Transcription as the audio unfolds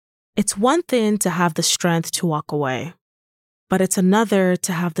It's one thing to have the strength to walk away, but it's another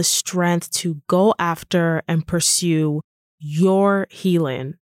to have the strength to go after and pursue your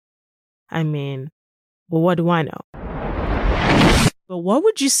healing. I mean, well, what do I know? But what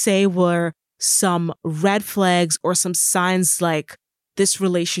would you say were some red flags or some signs like this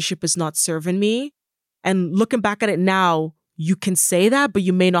relationship is not serving me? And looking back at it now, you can say that, but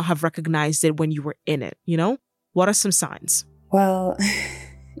you may not have recognized it when you were in it, you know? What are some signs? Well,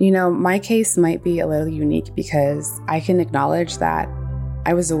 my case might be a little unique because I can acknowledge that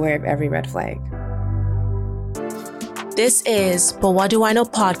I was aware of every red flag. This is But What Do I Know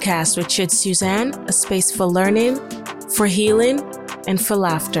podcast with Chid Suzanne, a space for learning, for healing, and for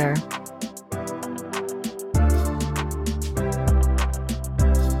laughter.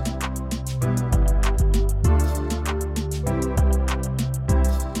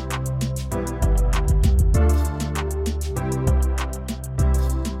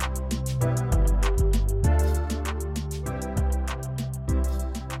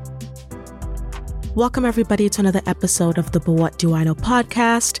 Welcome everybody to another episode of the But What Do I Know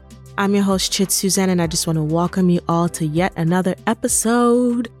podcast. I'm your host Chid Suzanne, and I just want to welcome you all to yet another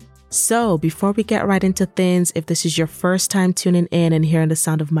episode. So before we get right into things, if this is your first time tuning in and hearing the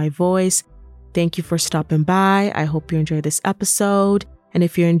sound of my voice, thank you for stopping by. I hope you enjoy this episode. And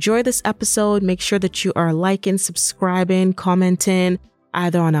if you enjoy this episode, make sure that you are liking, subscribing, commenting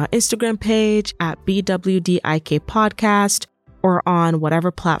either on our Instagram page at BWDIK podcast or on whatever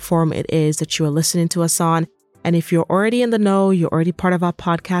platform it is that you are listening to us on. And if you're already in the know, you're already part of our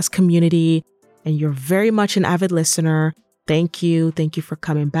podcast community, and you're very much an avid listener, thank you. Thank you for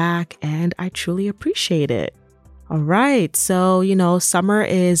coming back, and I truly appreciate it. All right, so, summer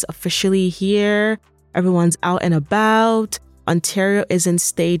is officially here. Everyone's out and about. Ontario is in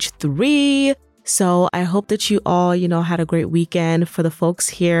stage 3. So I hope that you all, had a great weekend. For the folks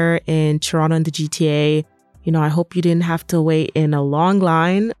here in Toronto and the GTA, I hope you didn't have to wait in a long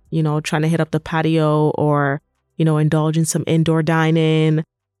line, trying to hit up the patio or, indulge in some indoor dining.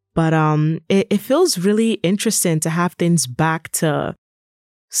 But it feels really interesting to have things back to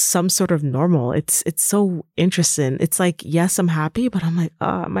some sort of normal. It's so interesting. It's like, yes, I'm happy, but I'm like,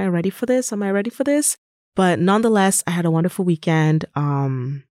 am I ready for this? Am I ready for this? But nonetheless, I had a wonderful weekend.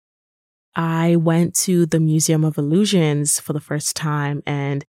 I went to the Museum of Illusions for the first time,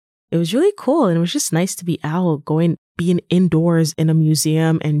 and it was really cool. And it was just nice to be out, being indoors in a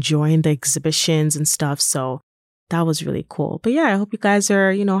museum, enjoying the exhibitions and stuff. So that was really cool. But yeah, I hope you guys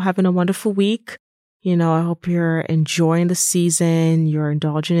are, having a wonderful week. I hope you're enjoying the season, you're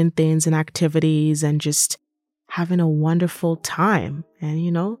indulging in things and activities and just having a wonderful time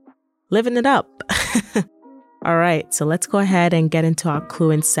and, living it up. All right, so let's go ahead and get into our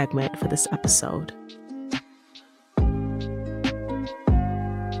clue-in segment for this episode.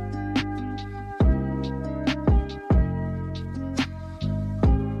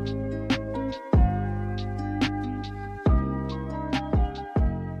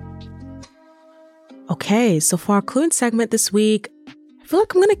 Okay, so for our clue-in segment this week, I feel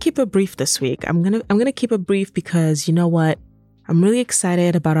like I'm going to keep it brief this week. I'm going to keep it brief because you know what? I'm really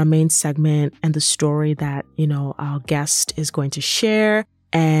excited about our main segment and the story that, our guest is going to share.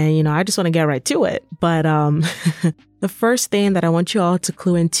 And, I just want to get right to it. But the first thing that I want you all to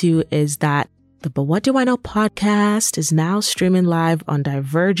clue into is that the But What Do I Know podcast is now streaming live on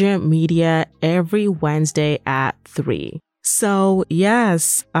Divergent Media every Wednesday at 3. So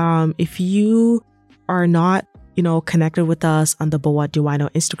yes, if you are not, connected with us on the But What Do I Know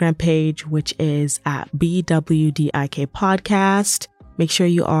Instagram page, which is at BWDIK podcast, make sure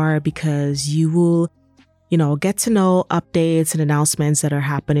you are, because you will, get to know updates and announcements that are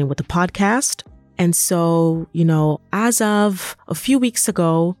happening with the podcast. And so, as of a few weeks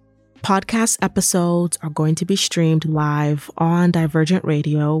ago, podcast episodes are going to be streamed live on Divergent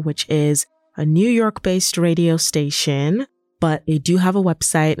Radio, which is a New York-based radio station. But they do have a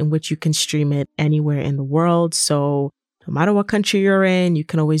website in which you can stream it anywhere in the world. So no matter what country you're in, you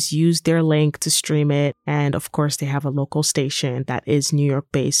can always use their link to stream it. And of course, they have a local station that is New York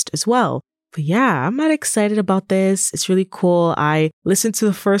based as well. But yeah, I'm not excited about this. It's really cool. I listened to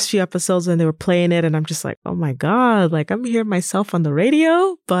the first few episodes when they were playing it, and I'm just like, oh my God, like I'm hearing myself on the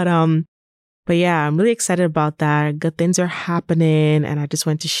radio. But yeah, I'm really excited about that. Good things are happening, and I just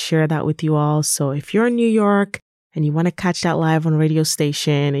wanted to share that with you all. So if you're in New York and you want to catch that live on a radio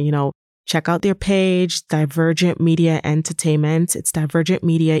station, and, check out their page, Divergent Media Entertainment. It's Divergent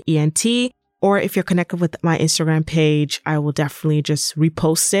Media ENT. Or if you're connected with my Instagram page, I will definitely just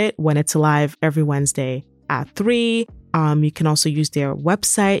repost it when it's live every Wednesday at 3. You can also use their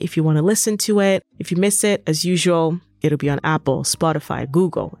website if you want to listen to it. If you miss it, as usual, it'll be on Apple, Spotify,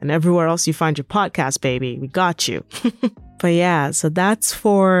 Google, and everywhere else you find your podcast, baby. We got you. But yeah, so that's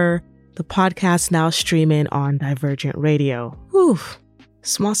for the podcast now streaming on Divergent Radio. Whew.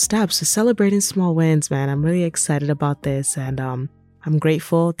 Small steps, so celebrating small wins, man. I'm really excited about this, and I'm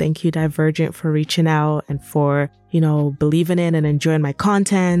grateful. Thank you, Divergent, for reaching out and for, believing in and enjoying my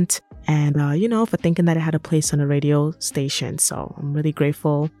content, and, for thinking that it had a place on a radio station. So I'm really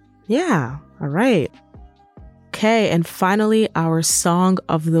grateful. Yeah. All right. Okay. And finally, our song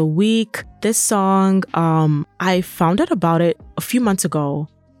of the week. This song, I found out about it a few months ago.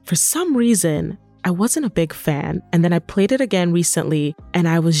 For some reason, I wasn't a big fan. And then I played it again recently and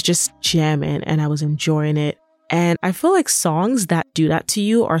I was just jamming and I was enjoying it. And I feel like songs that do that to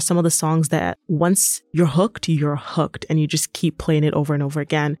you are some of the songs that once you're hooked and you just keep playing it over and over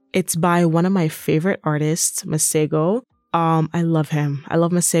again. It's by one of my favorite artists, Masego. I love him. I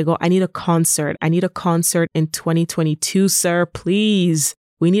love Masego. I need a concert. I need a concert in 2022, sir. Please.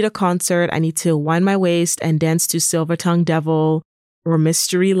 We need a concert. I need to wind my waist and dance to Silver Tongue Devil or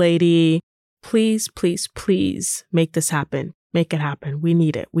Mystery Lady. Please, please, please make this happen. Make it happen. We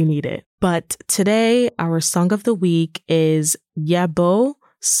need it. We need it. But today, our song of the week is Yebo/Sema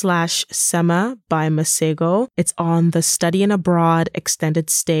by Masego. It's on the Studying Abroad Extended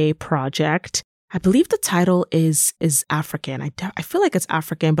Stay project. I believe the title is African. I feel like it's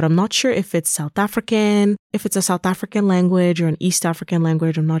African, but I'm not sure if it's South African, if it's a South African language or an East African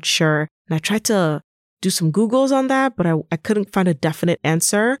language. I'm not sure. And I tried to do some Googles on that, but I couldn't find a definite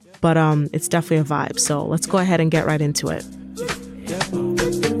answer. But it's definitely a vibe. So let's go ahead and get right into it.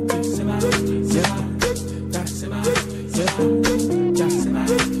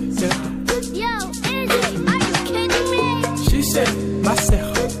 She said,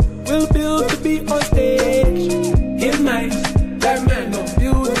 myself will build to be on stage. It's nice, that man don't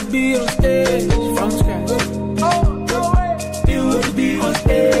build to be on stage from scratch. Oh, no way. Build to be on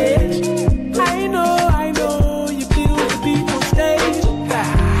stage. I know, you build to be on stage.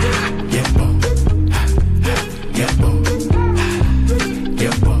 Yebo, yebo,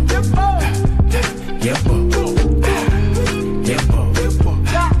 yebo, yebo,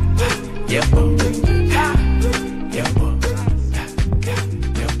 yebo, yebo, yebo.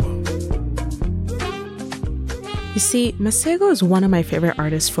 You see, Masego is one of my favorite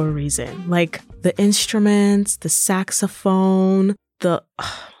artists for a reason. Like the instruments, the saxophone,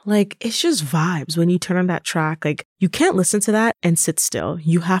 it's just vibes when you turn on that track. Like you can't listen to that and sit still.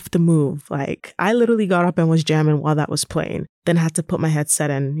 You have to move. Like I literally got up and was jamming while that was playing. Then had to put my headset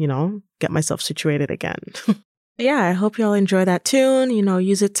and, get myself situated again. Yeah, I hope y'all enjoy that tune.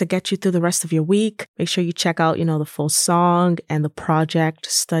 Use it to get you through the rest of your week. Make sure you check out, the full song and the project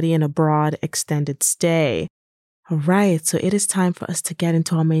Studying Abroad Extended Stay. All right, so it is time for us to get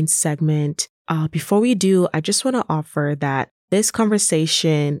into our main segment. Before we do, I just want to offer that this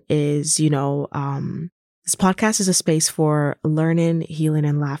conversation is, this podcast is a space for learning, healing,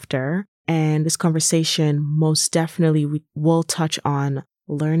 and laughter. And this conversation most definitely will touch on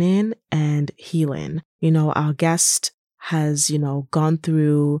learning and healing. Our guest has, gone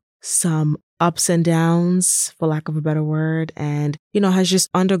through some ups and downs, for lack of a better word, and, has just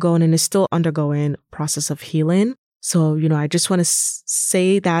undergone and is still undergoing process of healing. So, I just want to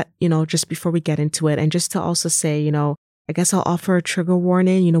say that, just before we get into it, and just to also say, I guess I'll offer a trigger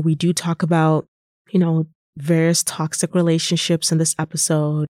warning. We do talk about, various toxic relationships in this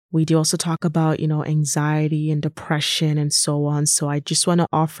episode. We do also talk about, anxiety and depression and so on. So I just want to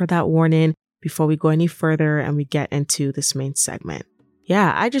offer that warning before we go any further and we get into this main segment.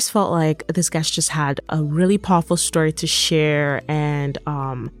 Yeah, I just felt like this guest just had a really powerful story to share, and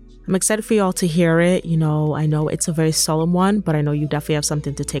I'm excited for y'all to hear it. I know it's a very solemn one, but I know you definitely have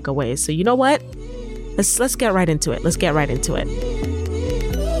something to take away. So you know what? Let's get right into it. Let's get right into it.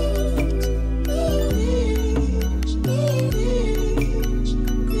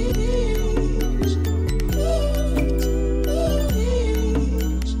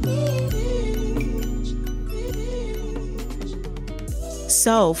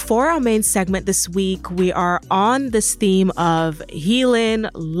 So for our main segment this week, we are on this theme of healing,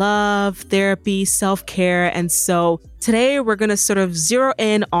 love, therapy, self-care. And so today we're going to sort of zero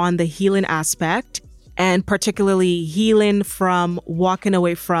in on the healing aspect, and particularly healing from walking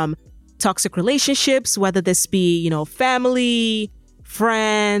away from toxic relationships, whether this be, family,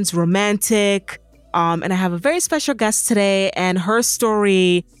 friends, romantic. And I have a very special guest today, and her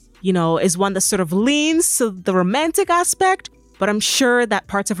story, is one that sort of leans to the romantic aspect, but I'm sure that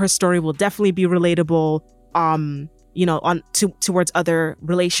parts of her story will definitely be relatable towards other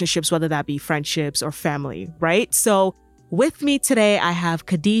relationships, whether that be friendships or family, right? So with me today, I have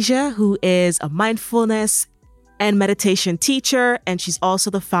Khadijah, who is a mindfulness and meditation teacher, and she's also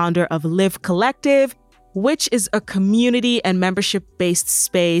the founder of Live Collective, which is a community and membership-based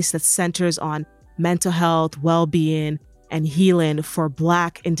space that centers on mental health, well-being, and healing for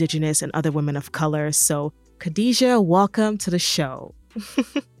Black, Indigenous, and other women of color. So Khadijah, welcome to the show.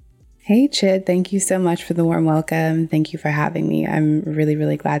 Hey, Chid. Thank you so much for the warm welcome. Thank you for having me. I'm really,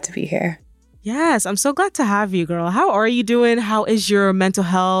 really glad to be here. Yes, I'm so glad to have you, girl. How are you doing? How is your mental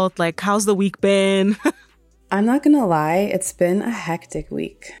health? Like, how's the week been? I'm not going to lie. It's been a hectic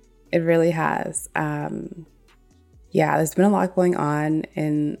week. It really has. There's been a lot going on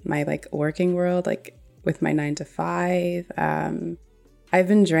in my working world, with my 9 to 5. I've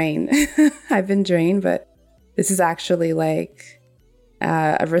been drained. But this is actually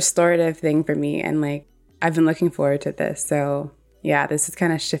a restorative thing for me. And I've been looking forward to this. So yeah, this is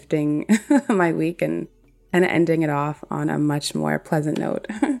kind of shifting my week and ending it off on a much more pleasant note.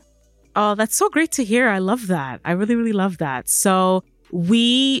 Oh, that's so great to hear. I love that. I really, really love that. So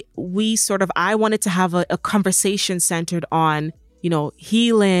I wanted to have a conversation centered on,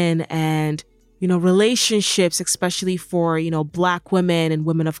 healing and, relationships, especially for, Black women and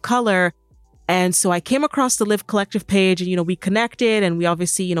women of color. And so I came across the Live Collective page and, we connected and we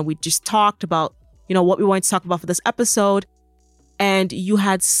obviously, we just talked about, what we wanted to talk about for this episode. And you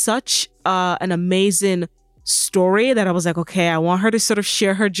had such an amazing story that I was like, okay, I want her to sort of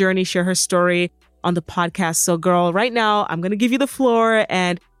share her journey, share her story on the podcast. So girl, right now I'm going to give you the floor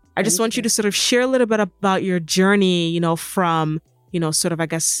and I just want you to sort of share a little bit about your journey, from, sort of, I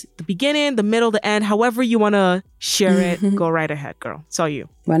guess, the beginning, the middle, the end, however you want to share it. Go right ahead, girl. It's all you.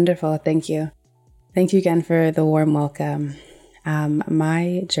 Wonderful. Thank you. Thank you again for the warm welcome.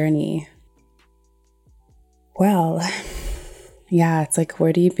 My journey. Well, yeah, it's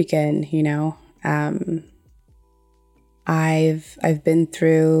where do you begin? I've been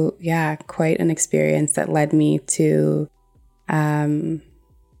through, quite an experience that led me to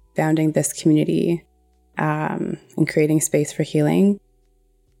founding this community and creating space for healing.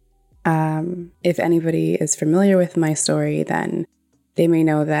 If anybody is familiar with my story, then they may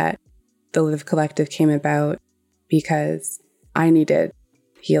know that the Live Collective came about because I needed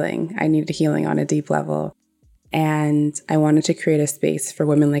healing. I needed healing on a deep level. And I wanted to create a space for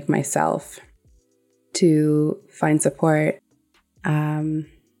women like myself to find support and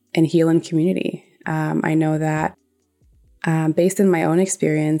heal in community. I know that based on my own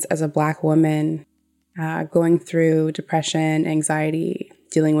experience as a Black woman, going through depression, anxiety,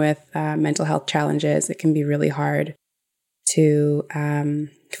 dealing with mental health challenges, it can be really hard to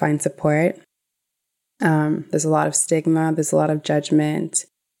find support. There's a lot of stigma, there's a lot of judgment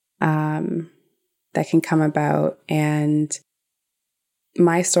that can come about. And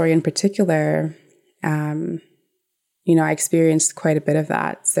my story in particular, I experienced quite a bit of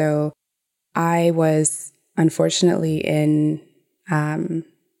that. So I was unfortunately in a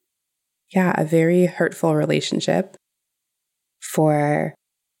very hurtful relationship for,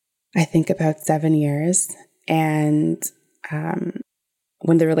 I think, about 7 years. And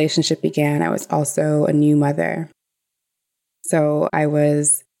when the relationship began, I was also a new mother. So I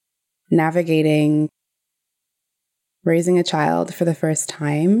was navigating raising a child for the first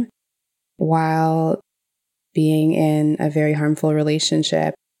time while being in a very harmful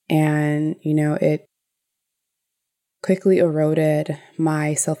relationship. And, it quickly eroded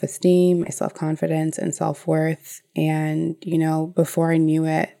my self-esteem, my self-confidence, and self-worth. And, before I knew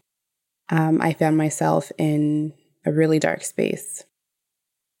it, I found myself in a really dark space.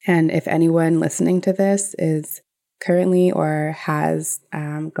 And if anyone listening to this is currently or has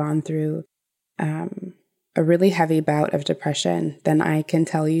gone through a really heavy bout of depression, then I can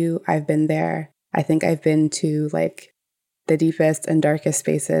tell you I've been there. I think I've been to the deepest and darkest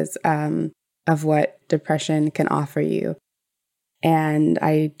spaces of what depression can offer you. And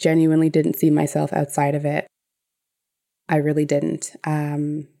I genuinely didn't see myself outside of it. I really didn't.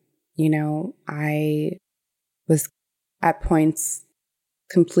 I was at points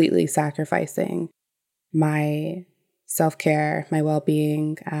completely sacrificing my self-care, my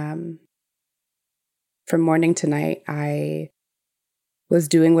well-being. From morning to night, I was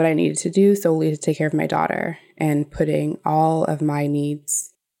doing what I needed to do solely to take care of my daughter and putting all of my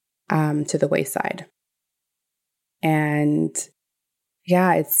needs to the wayside. And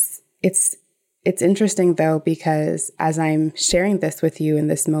yeah, it's interesting though, because as I'm sharing this with you in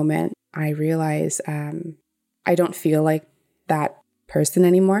this moment, I realize I don't feel like that person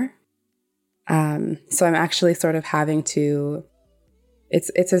anymore. So I'm actually sort of having to,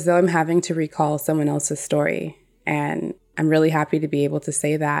 it's as though I'm having to recall someone else's story And I'm really happy to be able to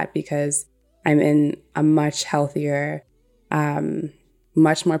say that because I'm in a much healthier,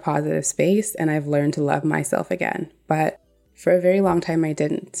 much more positive space, and I've learned to love myself again. But for a very long time, I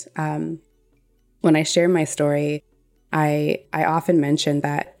didn't. When I share my story, I often mention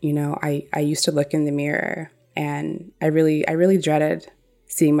that, I used to look in the mirror and I really dreaded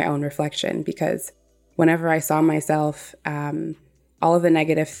seeing my own reflection, because whenever I saw myself, all of the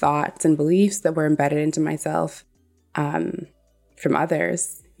negative thoughts and beliefs that were embedded into myself from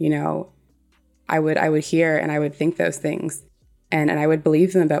others, I would hear and I would think those things, and I would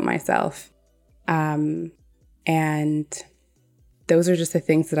believe them about myself. And those are just the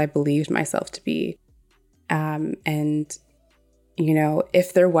things that I believed myself to be. And,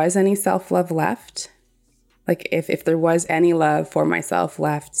 if there was any self-love left, like if there was any love for myself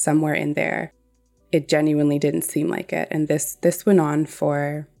left somewhere in there, it genuinely didn't seem like it. And this went on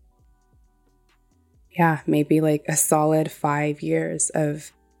for, maybe like a solid 5 years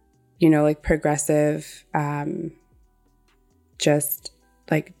of, progressive, just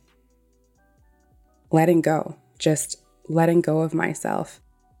like letting go of myself.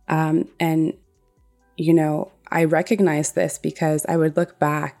 And, I recognize this because I would look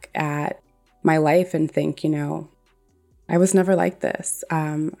back at my life and think, I was never like this.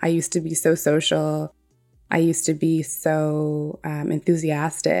 I used to be so social. I used to be so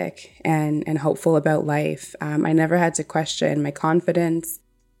enthusiastic and hopeful about life. I never had to question my confidence.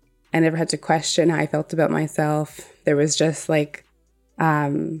 I never had to question how I felt about myself. There was just like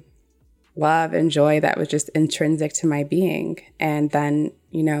love and joy that was just intrinsic to my being. And then,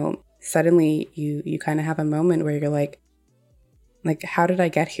 suddenly you kind of have a moment where you're like, how did I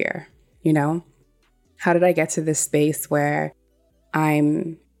get here? How did I get to this space where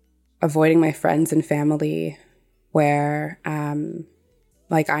I'm avoiding my friends and family, where I'm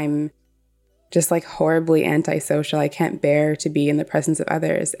just like horribly antisocial. I can't bear to be in the presence of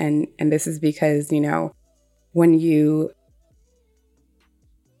others. And this is because, when you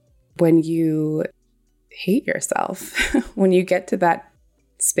hate yourself, when you get to that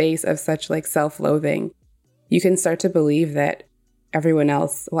space of such like self-loathing, you can start to believe that everyone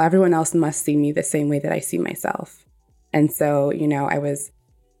else must see me the same way that I see myself. And so, I was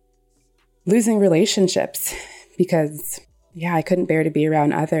losing relationships because, I couldn't bear to be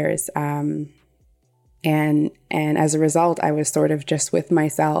around others. And as a result, I was sort of just with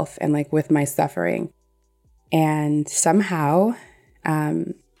myself and like with my suffering. And somehow,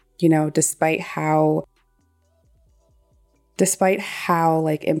 despite how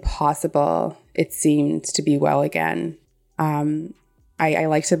like impossible it seemed to be well again, I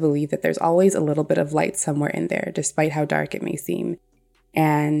like to believe that there's always a little bit of light somewhere in there, despite how dark it may seem.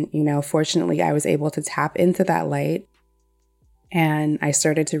 And, fortunately, I was able to tap into that light, and I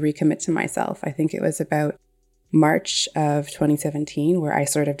started to recommit to myself. I think it was about March of 2017 where I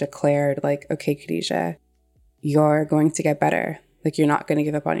sort of declared like, okay, Khadijah, you're going to get better. Like, you're not going to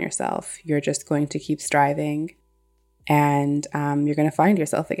give up on yourself. You're just going to keep striving, and you're going to find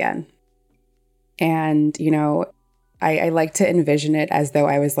yourself again. And, I like to envision it as though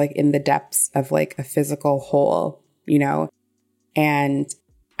I was like in the depths of like a physical hole, and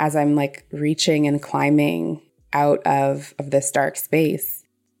as I'm like reaching and climbing out of this dark space,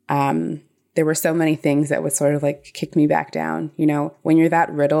 there were so many things that would sort of like kick me back down. When you're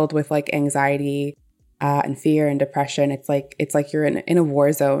that riddled with like anxiety and fear and depression, it's like you're in a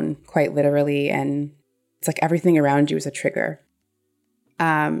war zone, quite literally, and it's like everything around you is a trigger.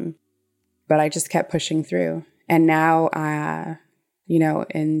 But I just kept pushing through. And now,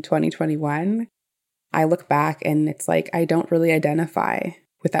 in 2021, I look back and it's like I don't really identify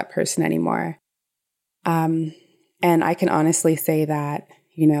with that person anymore. And I can honestly say that,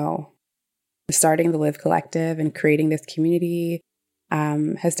 starting the Live Collective and creating this community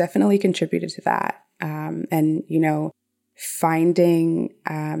has definitely contributed to that. And, finding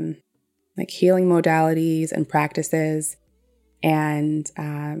like healing modalities and practices, and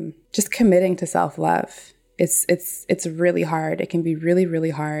just committing to self-love. It's really hard. It can be really, really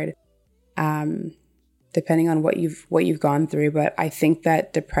hard, depending on what you've gone through. But I think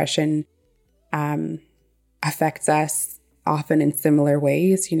that depression affects us often in similar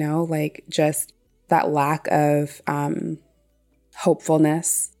ways. Like just that lack of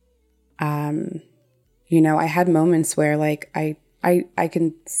hopefulness. I had moments where like I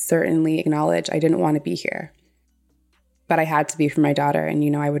can certainly acknowledge I didn't want to be here, but I had to be for my daughter,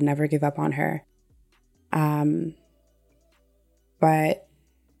 and I would never give up on her.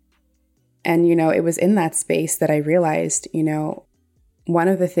 It was in that space that I realized, one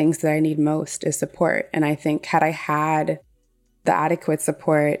of the things that I need most is support. And I think had I had the adequate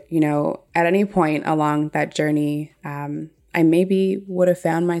support, you know, at any point along that journey, I maybe would have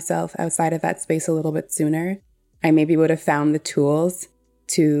found myself outside of that space a little bit sooner. I maybe would have found the tools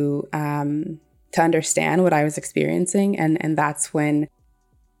to understand what I was experiencing. And that's when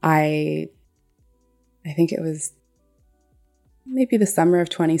I think it was maybe the summer of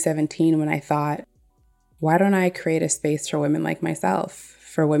 2017 when I thought, why don't I create a space for women like myself,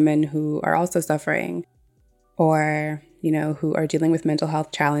 for women who are also suffering or, you know, who are dealing with mental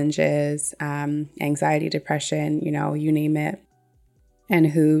health challenges, anxiety, depression, you know, you name it. And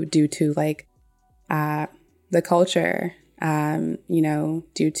who, due to like the culture, you know,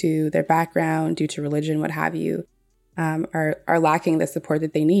 due to their background, due to religion, what have you, are lacking the support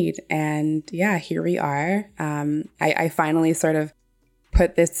that they need. And yeah, here we are. I finally sort of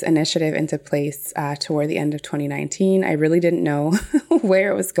put this initiative into place toward the end of 2019. I really didn't know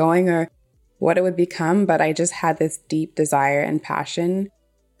where it was going or what it would become, but I just had this deep desire and passion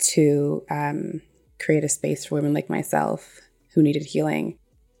to create a space for women like myself who needed healing.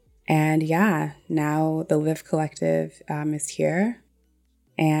 And yeah, now the Live Collective is here.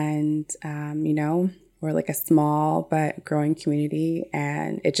 And, you know, we're like a small but growing community.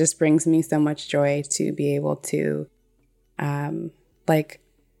 And it just brings me so much joy to be able to like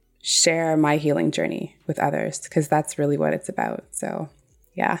share my healing journey with others, because that's really what it's about. So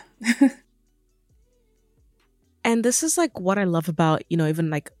yeah. And this is like what I love about, you know, even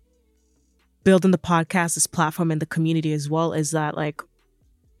like building the podcast, this platform and the community as well, is that like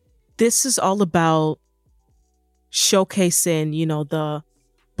this is all about showcasing, you know, the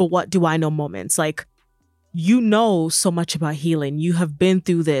but what do I know moments. Like, you know so much about healing. You have been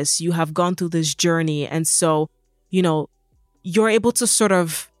through this. You have gone through this journey. And so, you know, you're able to sort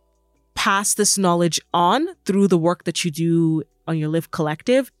of pass this knowledge on through the work that you do on your Live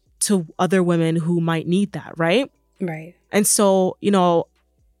Collective to other women who might need that, right? Right. And so, you know,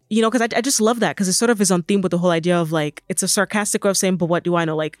 because I just love that, because it sort of is on theme with the whole idea of like, it's a sarcastic way of saying, but what do I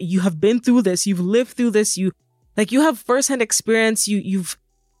know? Like, you have been through this, you've lived through this, you have firsthand experience, you've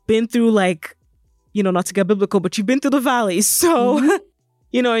been through like, you know, not to get biblical, but you've been through the valleys. So,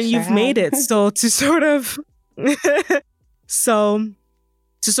 you know, and Sure you've made it. So to sort of, be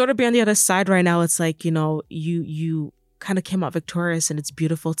on the other side right now, it's like, you know, you kind of came out victorious, and it's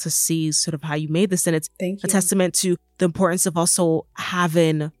beautiful to see sort of how you made this. And it's a testament to the importance of also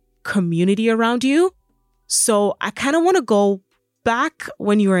having community around you. So I kind of want to go back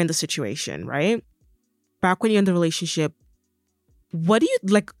when you were in the situation, right? Back when you're in the relationship. What do you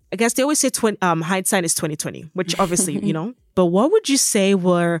like? I guess they always say hindsight is 2020, which obviously, you know, but what would you say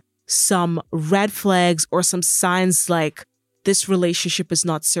were some red flags or some signs like this relationship is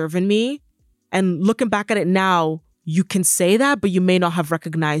not serving me? And looking back at it now, you can say that, but you may not have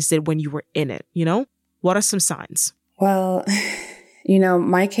recognized it when you were in it, you know? What are some signs? Well, you know,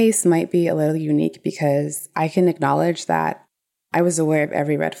 my case might be a little unique because I can acknowledge that I was aware of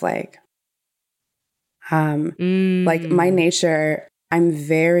every red flag. Like my nature, I'm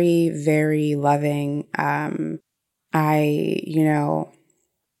very, very loving. I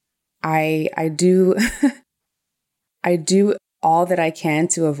do, I do all that I can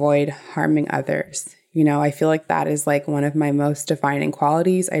to avoid harming others. You know, I feel like that is like one of my most defining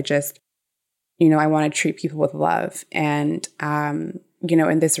qualities. I just, you know, I want to treat people with love. And, you know,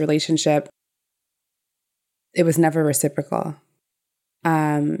 in this relationship, it was never reciprocal.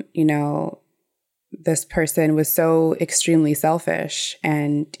 You know, this person was so extremely selfish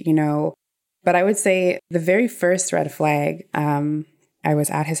and, you know, but I would say the very first red flag, I was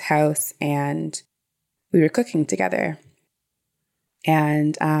at his house and we were cooking together.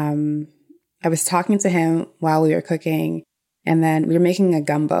 And I was talking to him while we were cooking, and then we were making a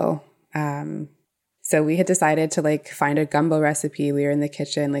gumbo. So we had decided to like find a gumbo recipe. We were in the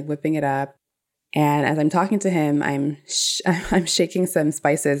kitchen, like whipping it up. And as I'm talking to him, I'm shaking some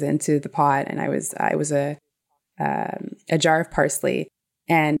spices into the pot, and it was a jar of parsley.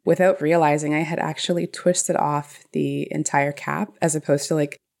 And without realizing, I had actually twisted off the entire cap as opposed to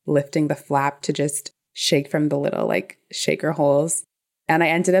like lifting the flap to just shake from the little like shaker holes. And I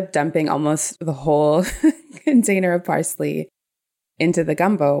ended up dumping almost the whole container of parsley into the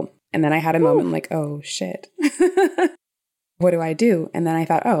gumbo. And then I had a moment like, oh shit. What do I do? And then I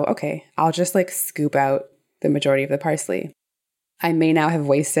thought, oh, okay, I'll just like scoop out the majority of the parsley. I may now have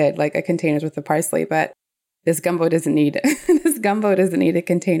wasted like a container's worth of parsley, but this gumbo doesn't need a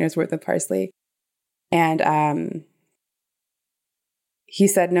container's worth of parsley. And he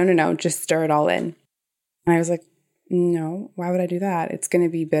said, no, just stir it all in. And I was like, no, why would I do that? It's going to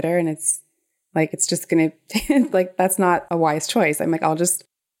be bitter, and it's just going to like, that's not a wise choice. I'm like, I'll just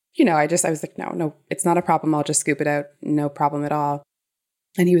I was like, no, it's not a problem. I'll just scoop it out. No problem at all.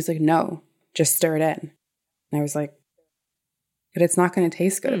 And he was like, no, just stir it in. And I was like, but it's not going to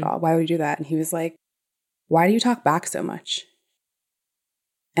taste good at all. Why would you do that? And he was like, why do you talk back so much?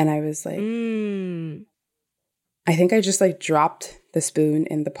 And I was like, I think I just like dropped the spoon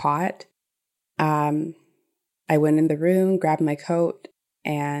in the pot. I went in the room, grabbed my coat,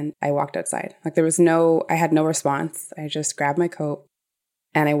 and I walked outside. Like I had no response. I just grabbed my coat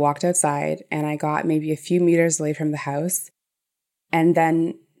and I walked outside, and I got maybe a few meters away from the house. And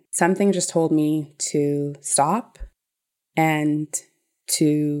then something just told me to stop and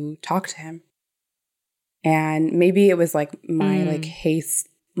to talk to him. And maybe it was like my like haste,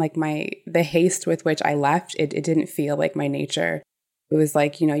 like the haste with which I left. It didn't feel like my nature. It was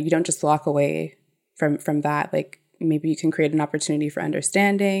like, you don't just walk away from that. Like maybe you can create an opportunity for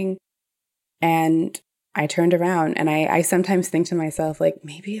understanding. And I turned around, and I sometimes think to myself, like,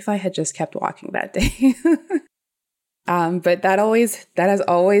 maybe if I had just kept walking that day. But that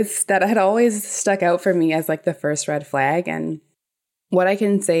had always stuck out for me as like the first red flag. And what I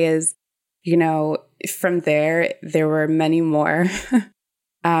can say is, from there were many more,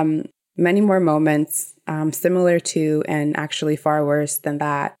 many more moments, similar to, and actually far worse than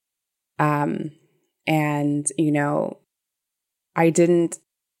that. And,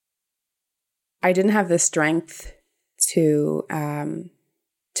 I didn't have the strength to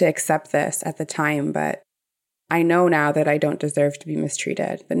accept this at the time, but I know now that I don't deserve to be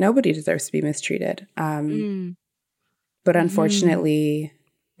mistreated, that nobody deserves to be mistreated. But unfortunately,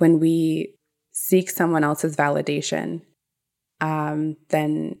 when we seek someone else's validation,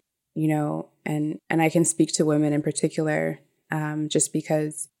 then, and I can speak to women in particular, just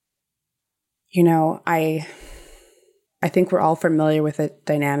because, I think we're all familiar with the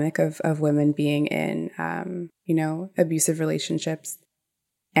dynamic of women being in, abusive relationships.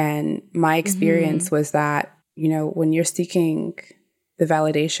 And my experience was that, when you're seeking the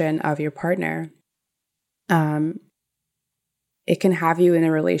validation of your partner, it can have you in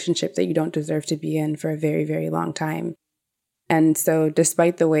a relationship that you don't deserve to be in for a very, very long time. And so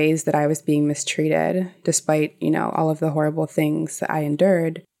despite the ways that I was being mistreated, despite, all of the horrible things that I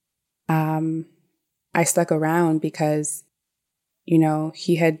endured, I stuck around because,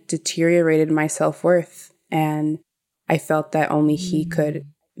 he had deteriorated my self-worth, and I felt that only he could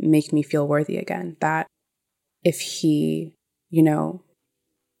make me feel worthy again. That if he,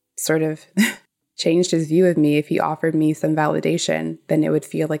 sort of changed his view of me, if he offered me some validation, then it would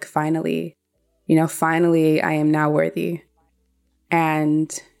feel like finally I am now worthy.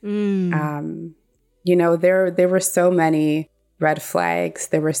 And, there were so many red flags.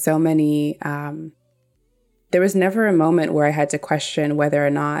 There were so many, there was never a moment where I had to question whether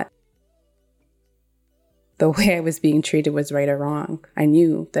or not the way I was being treated was right or wrong. I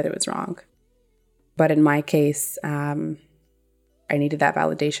knew that it was wrong. But in my case, I needed that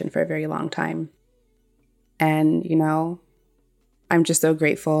validation for a very long time. And, I'm just so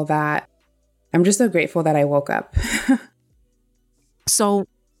grateful that I woke up. So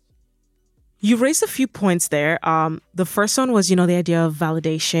you raised a few points there. The first one was, the idea of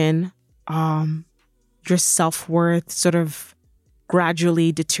validation, your self-worth sort of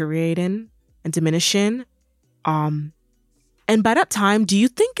gradually deteriorating and diminishing. And by that time, do you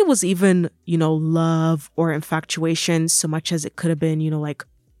think it was even, love or infatuation so much as it could have been, like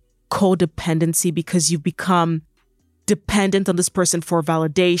codependency, because you've become dependent on this person for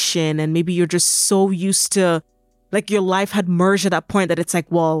validation, and maybe you're just so used to, like, your life had merged at that point that it's like,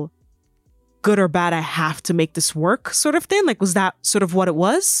 well, good or bad, I have to make this work sort of thing? Like, was that sort of what it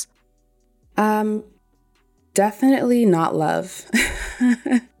was? Definitely not love.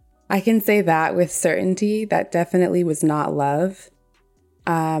 I can say that with certainty. That definitely was not love.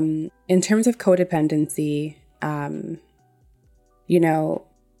 In terms of codependency, I'm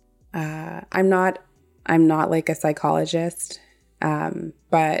not like a psychologist,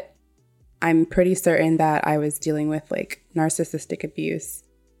 but I'm pretty certain that I was dealing with like narcissistic abuse.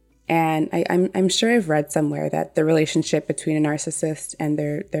 And I'm sure I've read somewhere that the relationship between a narcissist and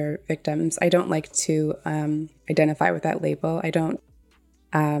their victims, I don't like to identify with that label. I don't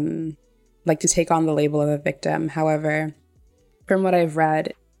like to take on the label of a victim. However, from what I've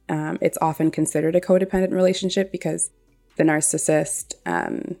read, it's often considered a codependent relationship because the narcissist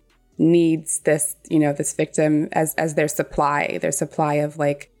needs this, this victim as their supply of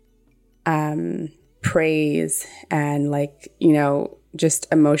like praise and like, just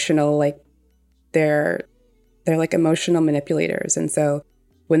emotional, like they're like emotional manipulators. And so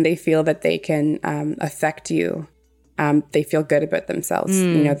when they feel that they can affect you they feel good about themselves.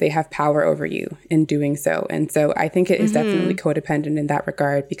 You know, they have power over you in doing so. And so I think it is definitely codependent in that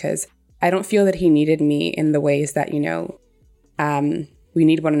regard, because I don't feel that he needed me in the ways that, you know, we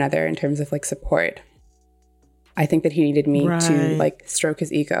need one another in terms of like support. I think that he needed me to like stroke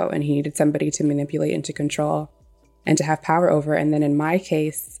his ego, and he needed somebody to manipulate and to control and to have power over. And then in my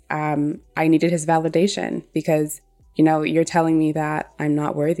case, I needed his validation, because, you know, you're telling me that I'm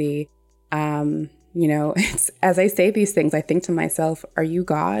not worthy. You know, it's, as I say these things, I think to myself, are you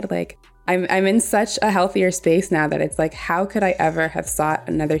God? Like, I'm in such a healthier space now that it's like, how could I ever have sought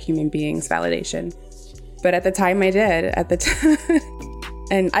another human being's validation? But at the time I did, at the time.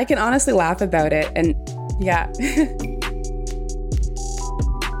 And I can honestly laugh about it. And yeah.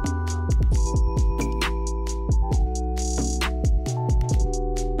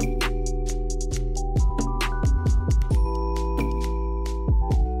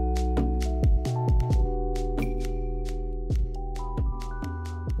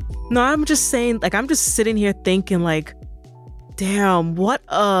 No, I'm just saying, like, I'm just sitting here thinking, like, damn, what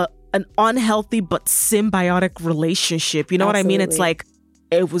an unhealthy but symbiotic relationship. You know what I mean? It's like,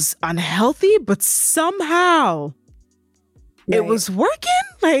 it was unhealthy, but somehow it was working.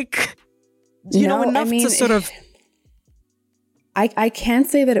 Like, you know, enough to sort of... I can't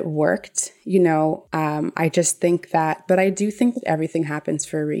say that it worked, you know. I just think that, but I do think that everything happens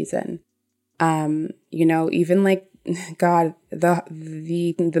for a reason. You know, even like, God,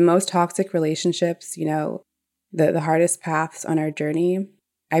 the most toxic relationships, you know, the hardest paths on our journey,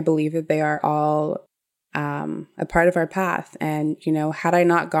 I believe that they are all a part of our path. And, you know, had I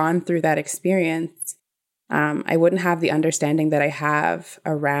not gone through that experience, I wouldn't have the understanding that I have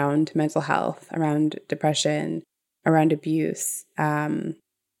around mental health, around depression, around abuse, you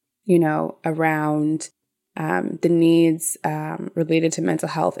know, around the needs related to mental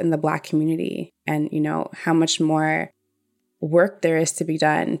health in the Black community, and, you know, how much more work there is to be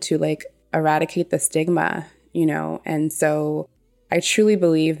done to like eradicate the stigma, you know. And so I truly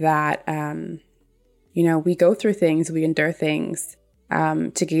believe that, you know, we go through things, we endure things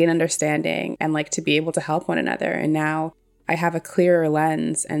to gain understanding and like to be able to help one another. And now I have a clearer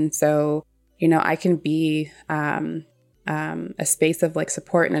lens. And so, you know, I can be a space of like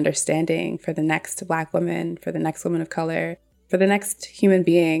support and understanding for the next Black woman, for the next woman of color, for the next human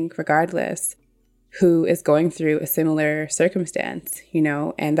being, regardless, who is going through a similar circumstance, you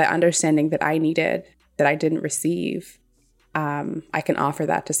know, and that understanding that I needed, that I didn't receive, I can offer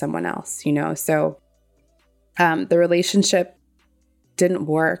that to someone else, you know. So the relationship didn't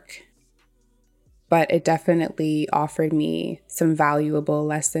work, but it definitely offered me some valuable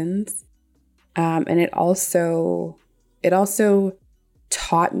lessons. And it also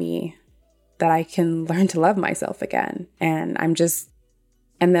taught me that I can learn to love myself again. And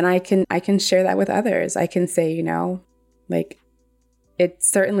then I can share that with others. I can say, you know, like, it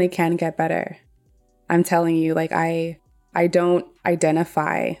certainly can get better. I'm telling you, like, I don't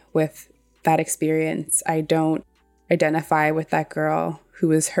identify with that experience. I don't identify with that girl who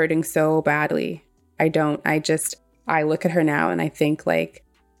was hurting so badly. I look at her now and I think like,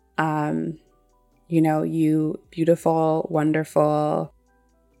 you know, you beautiful, wonderful,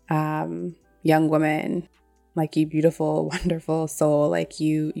 young woman, like, you beautiful, wonderful soul, like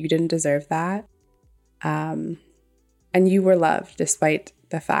you didn't deserve that. And you were loved despite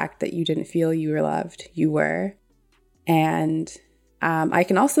the fact that you didn't feel you were loved. You were. And I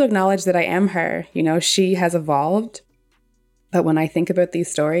can also acknowledge that I am her. You know, she has evolved. But when I think about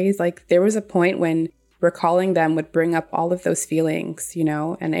these stories, like, there was a point when recalling them would bring up all of those feelings, you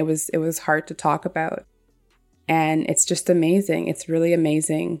know, and it was hard to talk about. And it's just amazing. It's really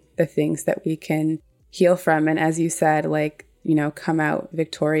amazing the things that we can heal from. And as you said, like, you know, come out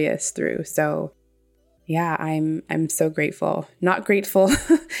victorious through. So yeah, I'm so grateful. Not grateful.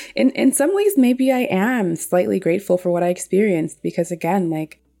 In some ways, maybe I am slightly grateful for what I experienced, because again,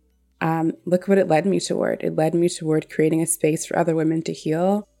 like, look what it led me toward. It led me toward creating a space for other women to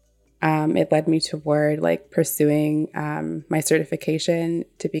heal. It led me toward like pursuing my certification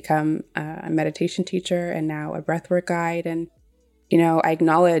to become a meditation teacher and now a breathwork guide. And, you know, I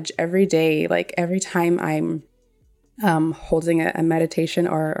acknowledge every day, like every time I'm holding a meditation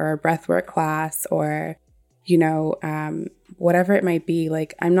or a breathwork class, or, you know, whatever it might be,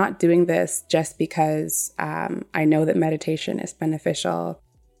 like, I'm not doing this just because I know that meditation is beneficial,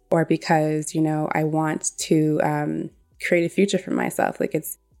 or because, you know, I want to create a future for myself. Like,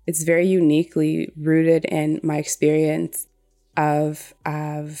 it's very uniquely rooted in my experience of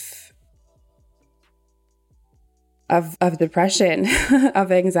depression,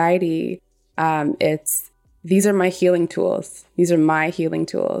 of anxiety. These are my healing tools. These are my healing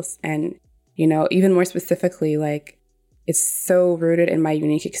tools. And, you know, even more specifically, like, it's so rooted in my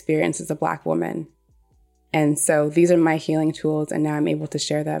unique experience as a Black woman. And so these are my healing tools, and now I'm able to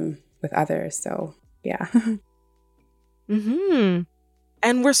share them with others. So yeah. Mm-hmm.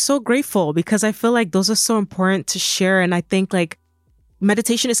 And we're so grateful because I feel like those are so important to share. And I think like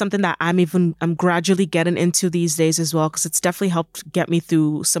meditation is something that I'm gradually getting into these days as well, because it's definitely helped get me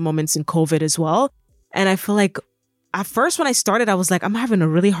through some moments in COVID as well. And I feel like at first when I started, I was like, I'm having a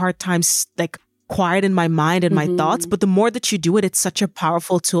really hard time like quiet in my mind and my thoughts. But the more that you do it, it's such a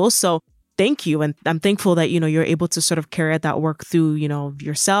powerful tool. So thank you. And I'm thankful that, you're able to sort of carry that work through,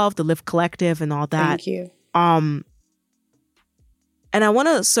 yourself, the Live Collective and all that. Thank you. And I want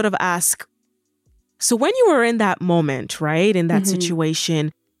to sort of ask, so when you were in that moment, right, in that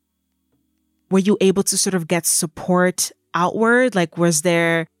situation, were you able to sort of get support outward? Like, was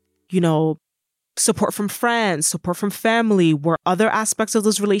there, support from friends, support from family? Were other aspects of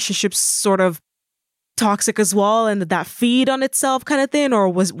those relationships sort of toxic as well, and that feed on itself kind of thing? Or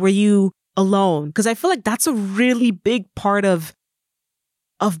were you alone? Because I feel like that's a really big part of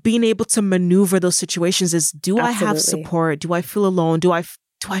being able to maneuver those situations is, do I have support? Do I feel alone? Do I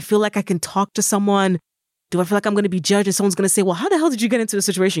feel like I can talk to someone? Do I feel like I'm going to be judged and someone's going to say, well, how the hell did you get into the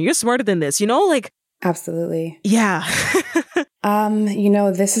situation? You're smarter than this, like. Absolutely. Yeah.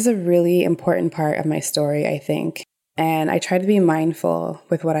 This is a really important part of my story, I think. And I try to be mindful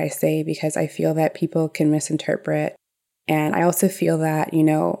with what I say because I feel that people can misinterpret. And I also feel that,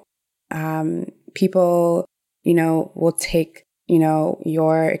 people, will take,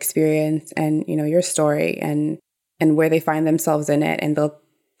 your experience and, your story and where they find themselves in it. And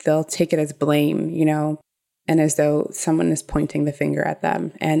they'll take it as blame, and as though someone is pointing the finger at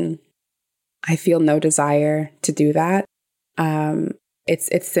them. And I feel no desire to do that.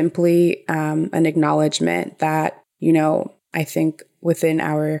 It's simply an acknowledgement that, I think within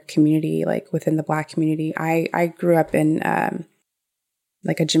our community, like within the Black community, I grew up in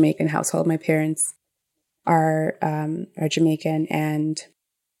like a Jamaican household. My parents are Jamaican, and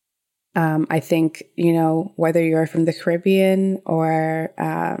I think, whether you're from the Caribbean or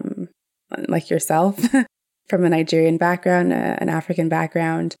like yourself, from a Nigerian background, an African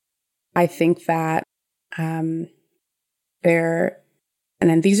background, I think that and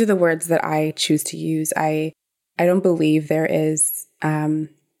then these are the words that I choose to use. I don't believe there is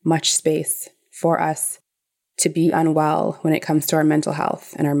much space for us to be unwell when it comes to our mental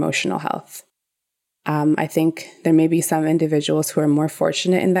health and our emotional health. I think there may be some individuals who are more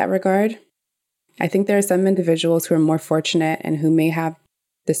fortunate in that regard. I think there are some individuals who are more fortunate and who may have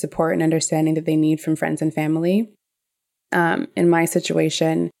the support and understanding that they need from friends and family. In my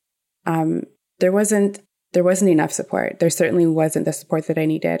situation, there wasn't enough support. There certainly wasn't the support that I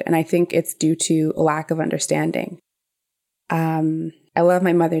needed. And I think it's due to a lack of understanding. I love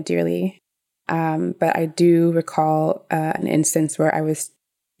my mother dearly. But I do recall an instance where I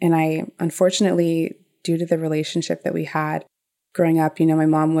unfortunately, due to the relationship that we had growing up, my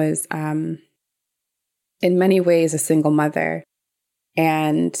mom was in many ways a single mother.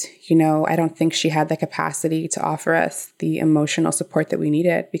 And, I don't think she had the capacity to offer us the emotional support that we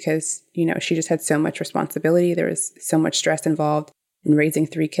needed because, she just had so much responsibility. There was so much stress involved in raising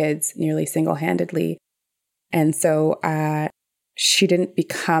 3 kids nearly single-handedly. And so she didn't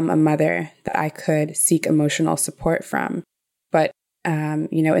become a mother that I could seek emotional support from. But,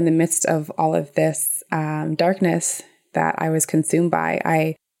 in the midst of all of this darkness that I was consumed by,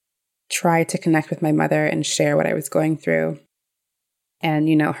 I tried to connect with my mother and share what I was going through. And,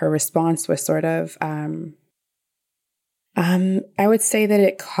 her response was sort of, I would say that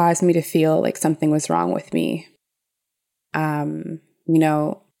it caused me to feel like something was wrong with me. I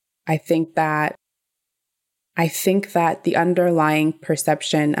think that the underlying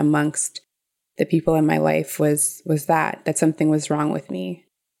perception amongst the people in my life was that something was wrong with me.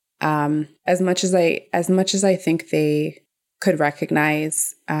 As much as I think they could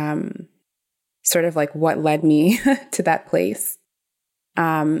recognize, sort of like what led me to that place.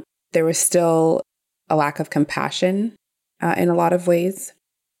 There was still a lack of compassion in a lot of ways.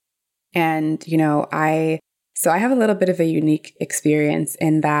 And, so I have a little bit of a unique experience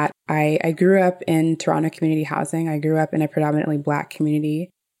in that I grew up in Toronto community housing. I grew up in a predominantly Black community.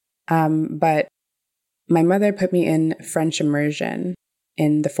 But my mother put me in French immersion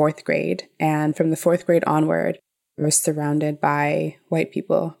in the 4th grade. And from the 4th grade onward, I was surrounded by white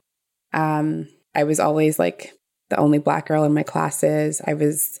people. I was always like the only Black girl in my classes. I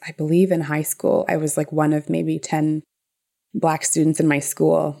believe in high school, I was like one of maybe 10 Black students in my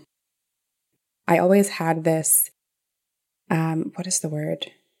school. I always had this, what is the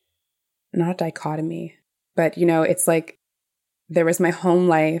word? Not a dichotomy, but it's like there was my home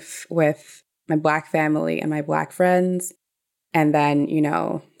life with my Black family and my Black friends. And then,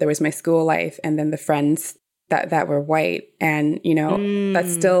 there was my school life and then the friends that were white. And,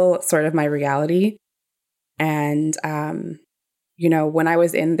 that's still sort of my reality. And, when I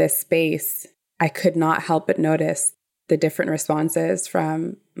was in this space, I could not help but notice the different responses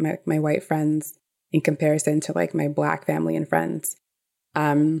from my white friends in comparison to like my Black family and friends.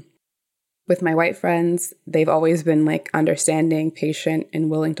 With my white friends, they've always been like understanding, patient, and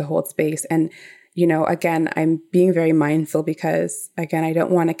willing to hold space. And, again, I'm being very mindful because, again, I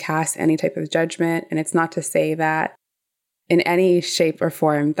don't want to cast any type of judgment. And it's not to say that in any shape or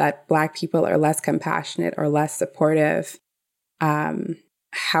form that Black people are less compassionate or less supportive.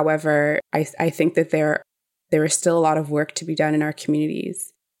 However, I think that there is still a lot of work to be done in our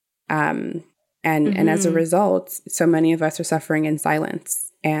communities. And as a result, so many of us are suffering in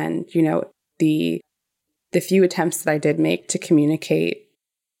silence. And, the few attempts that I did make to communicate,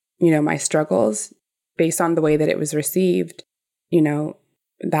 my struggles based on the way that it was received,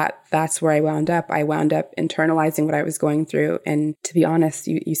 that's where I wound up. I wound up internalizing what I was going through. And to be honest,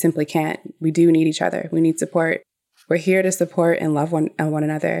 you simply can't. We do need each other. We need support. We're here to support and love one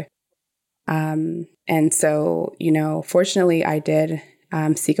another. And so, fortunately, I did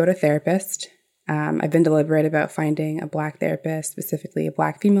seek out a therapist. I've been deliberate about finding a Black therapist, specifically a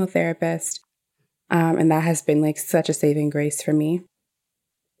Black female therapist. And that has been like such a saving grace for me.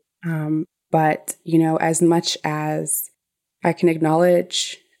 But, as much as I can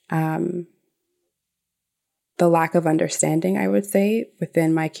acknowledge the lack of understanding, I would say,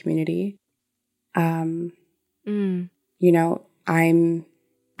 within my community, I'm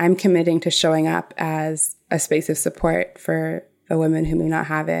committing to showing up as a space of support for the women who may not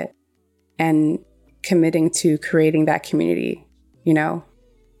have it and committing to creating that community,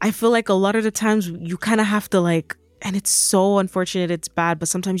 I feel like a lot of the times you kind of have to like, and it's so unfortunate, it's bad, but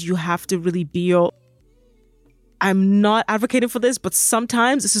sometimes you have to really be your, I'm not advocating for this, but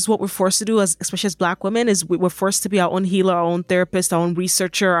sometimes this is what we're forced to do, especially as Black women, is we're forced to be our own healer, our own therapist, our own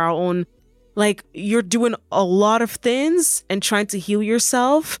researcher, our own, like, you're doing a lot of things and trying to heal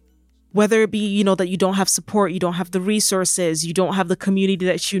yourself, whether it be, that you don't have support, you don't have the resources, you don't have the community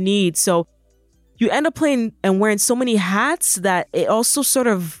that you need. So you end up playing and wearing so many hats that it also sort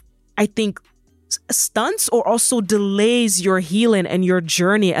of, I think, stunts or also delays your healing and your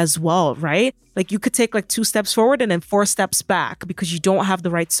journey as well, right? Like you could take like 2 steps forward and then 4 steps back because you don't have the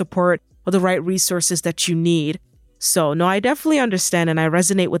right support or the right resources that you need. So no, I definitely understand and I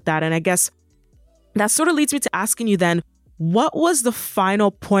resonate with that. And I guess that sort of leads me to asking you then, what was the final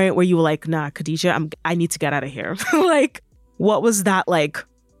point where you were like, nah, Khadijah, I need to get out of here? Like, what was that like?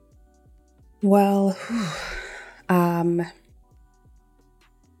 Well,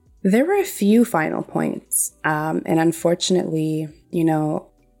 there were a few final points. And unfortunately,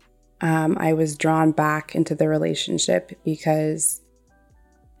 I was drawn back into the relationship because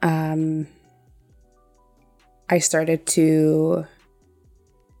I started to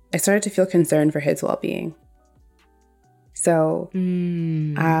feel concerned for his well-being. So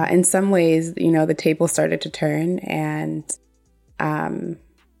in some ways, the table started to turn and,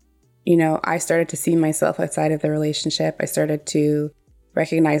 I started to see myself outside of the relationship. I started to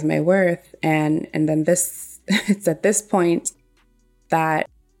recognize my worth. And then it's at this point that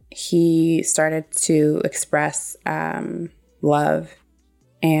he started to express love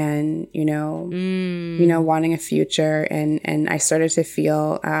and, wanting a future. And I started to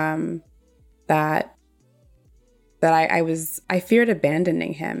feel that I feared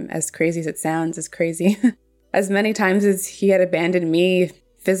abandoning him, as crazy as it sounds, as crazy. As many times as he had abandoned me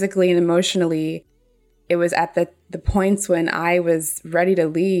physically and emotionally, it was at the points when I was ready to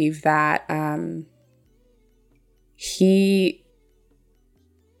leave that he,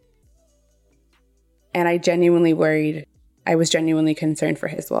 and I was genuinely concerned for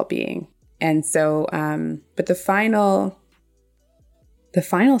his well-being. And so, but the final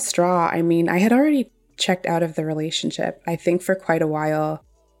straw, I mean, I had already checked out of the relationship. I think for quite a while,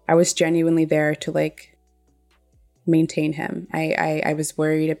 I was genuinely there to like maintain him. I was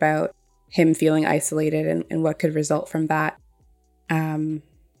worried about him feeling isolated and what could result from that.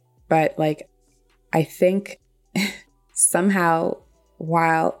 But like, I think somehow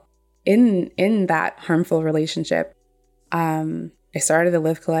while in that harmful relationship, I started the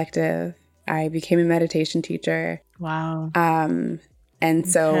Live Collective. I became a meditation teacher. Wow. And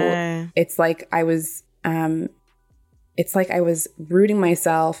so it's like I was rooting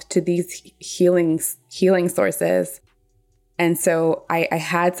myself to these healing sources. And so I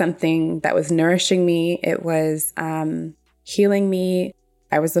had something that was nourishing me. It was healing me.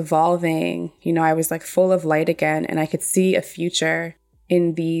 I was evolving. I was like full of light again. And I could see a future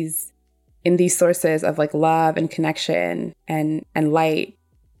in these in these sources of like love and connection and light.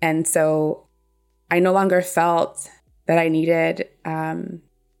 And so I no longer felt that I needed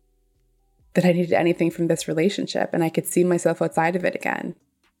anything from this relationship, and I could see myself outside of it again.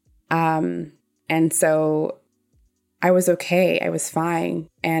 And so I was okay. I was fine.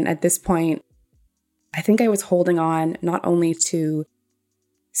 And at this point, I think I was holding on not only to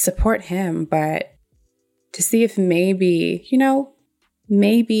support him, but to see if maybe,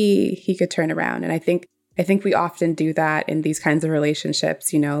 maybe he could turn around. And I think we often do that in these kinds of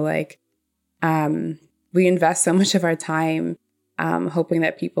relationships, like we invest so much of our time hoping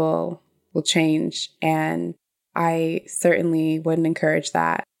that people will change. And I certainly wouldn't encourage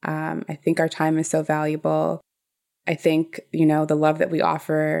that. I think our time is so valuable. I think, the love that we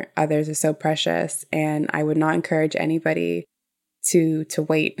offer others is so precious. And I would not encourage anybody to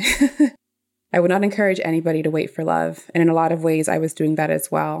wait. I would not encourage anybody to wait for love. And in a lot of ways, I was doing that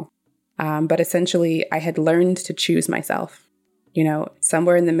as well. But essentially, I had learned to choose myself.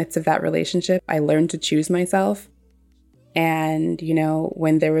 Somewhere in the midst of that relationship, I learned to choose myself. And,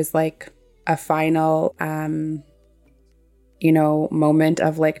 when there was like a final, moment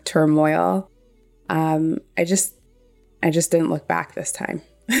of like turmoil, I just didn't look back this time.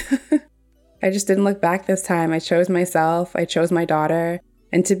 I just didn't look back this time. I chose myself. I chose my daughter.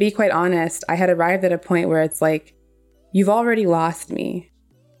 And to be quite honest, I had arrived at a point where it's like, you've already lost me.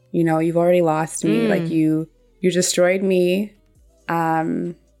 You've already lost me. Like you destroyed me.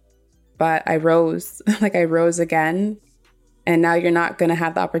 But I rose, I rose again. And now you're not going to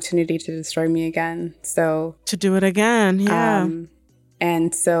have the opportunity to destroy me again. So to do it again. Yeah.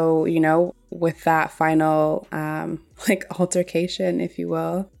 And so, with that final, altercation, if you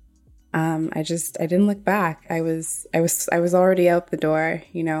will, I didn't look back. I was already out the door,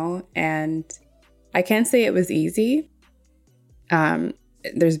 and I can't say it was easy.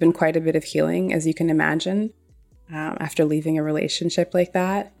 There's been quite a bit of healing, as you can imagine, after leaving a relationship like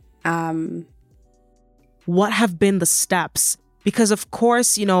that. What have been the steps? Because of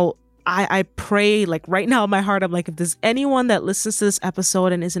course, I pray, like right now in my heart, I'm like, if there's anyone that listens to this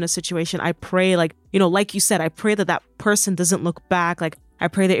episode and is in a situation, I pray like you said, I pray that person doesn't look back. Like I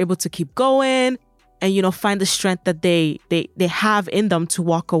pray they're able to keep going and, find the strength that they have in them to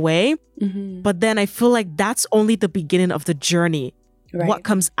walk away. Mm-hmm. But then I feel like that's only the beginning of the journey. Right. What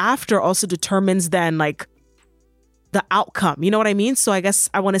comes after also determines then like the outcome. You know what I mean? So I guess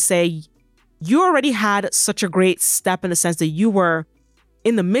I want to say you already had such a great step in the sense that you were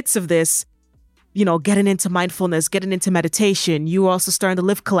in the midst of this, getting into mindfulness, getting into meditation. You were also starting the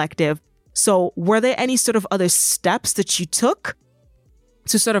Live Collective. So were there any sort of other steps that you took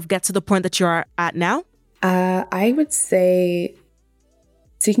to sort of get to the point that you are at now? I would say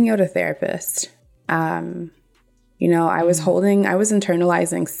seeking out a therapist. I was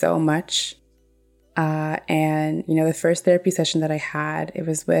internalizing so much. And the first therapy session that I had, it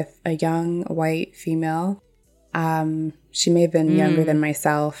was with a young white female. She may have been younger than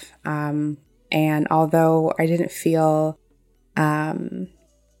myself. And although I didn't feel the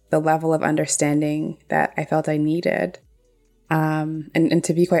level of understanding that I felt I needed, and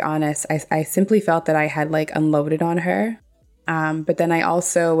to be quite honest, I simply felt that I had like unloaded on her. But then I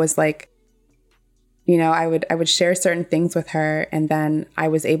also was like, I would share certain things with her, and then I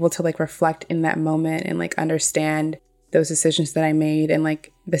was able to like reflect in that moment and like understand those decisions that I made and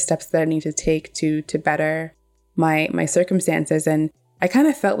like the steps that I need to take to better my circumstances. And I kind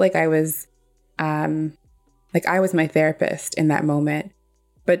of felt like I was my therapist in that moment.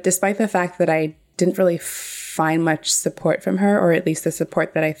 But despite the fact that I didn't really find much support from her, or at least the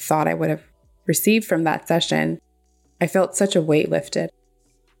support that I thought I would have received from that session, I felt such a weight lifted.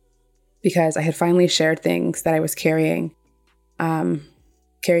 Because I had finally shared things that I was carrying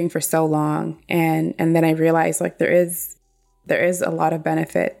for so long. And then I realized like there is a lot of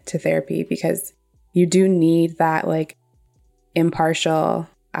benefit to therapy, because you do need that like impartial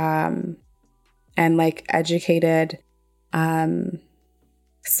and like educated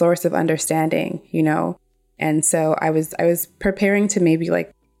source of understanding, And so I was preparing to maybe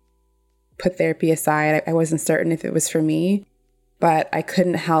like put therapy aside. I wasn't certain if it was for me, but I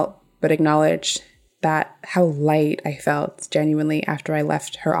couldn't help but acknowledge that how light I felt genuinely after I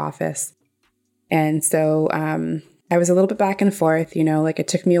left her office. And so I was a little bit back and forth, like it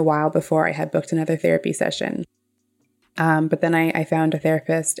took me a while before I had booked another therapy session. But then I found a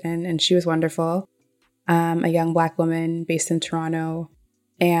therapist, and she was wonderful, a young Black woman based in Toronto.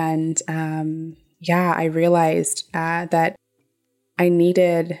 And I realized that I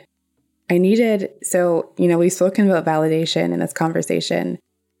needed, so, we've spoken about validation in this conversation.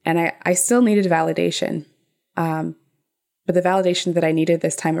 And I still needed validation. But the validation that I needed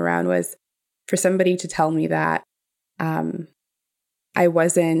this time around was for somebody to tell me that I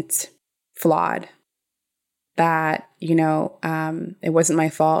wasn't flawed, that, it wasn't my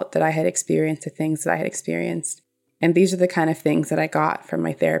fault that I had experienced the things that I had experienced. And these are the kind of things that I got from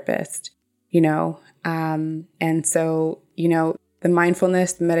my therapist, and so, the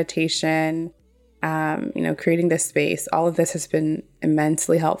mindfulness, the meditation, creating this space, all of this has been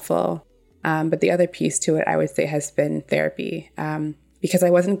immensely helpful. But the other piece to it, I would say, has been therapy, because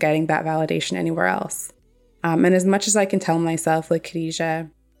I wasn't getting that validation anywhere else. And as much as I can tell myself, like, Khadijah,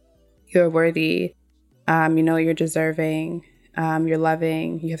 you're worthy, you're deserving, you're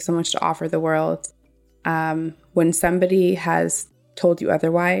loving, you have so much to offer the world. When somebody has told you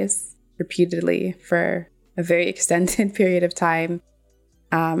otherwise repeatedly for a very extended period of time,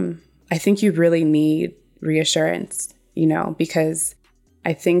 I think you really need reassurance, because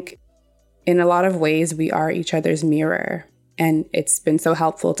I think in a lot of ways we are each other's mirror. And it's been so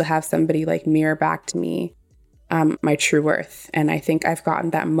helpful to have somebody like mirror back to me my true worth. And I think I've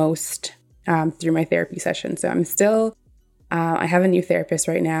gotten that most through my therapy session. So I'm still, I have a new therapist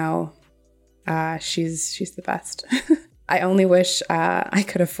right now. She's the best. I only wish I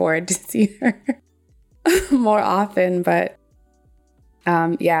could afford to see her more often. But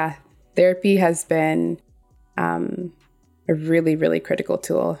therapy has been a really, really critical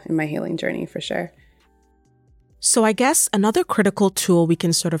tool in my healing journey, for sure. So I guess another critical tool we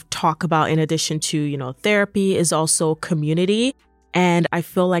can sort of talk about in addition to, therapy is also community. And I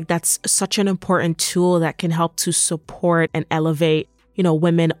feel like that's such an important tool that can help to support and elevate,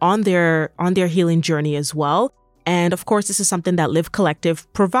 women on their healing journey as well. And of course, this is something that Live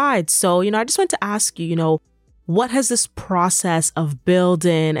Collective provides. So, I just want to ask you, what has this process of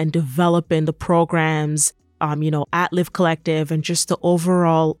building and developing the programs, at Live Collective and just the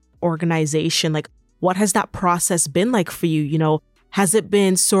overall organization, like, what has that process been like for you? Has it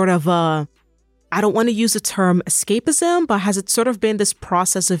been sort of I don't want to use the term escapism, but has it sort of been this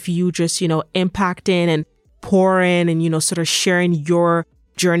process of you just, impacting and pouring and, sort of sharing your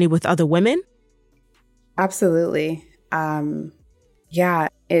journey with other women? Absolutely. It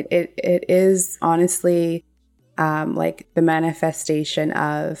is honestly like the manifestation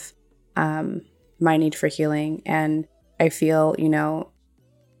of my need for healing. And I feel,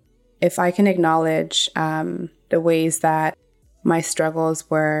 if I can acknowledge the ways that my struggles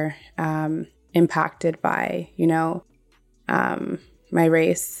were impacted by, my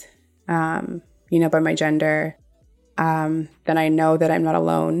race, by my gender, then I know that I'm not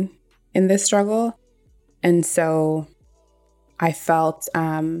alone in this struggle. And so I felt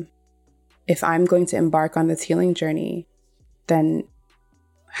if I'm going to embark on this healing journey, then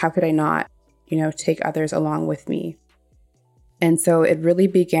how could I not, take others along with me? And so it really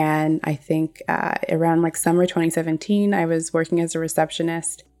began, I think, around like summer 2017. I was working as a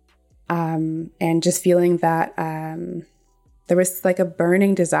receptionist and just feeling that there was like a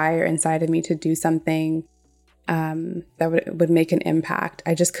burning desire inside of me to do something that would make an impact.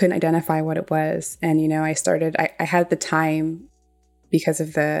 I just couldn't identify what it was. And, I had the time because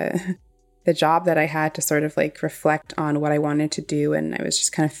of the job that I had to sort of like reflect on what I wanted to do. And I was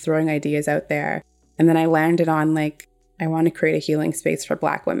just kind of throwing ideas out there. And then I landed on like, I want to create a healing space for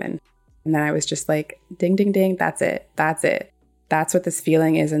Black women. And then I was just like, ding, ding, ding. That's it. That's it. That's what this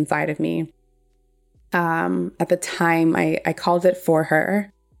feeling is inside of me. At the time, I called it For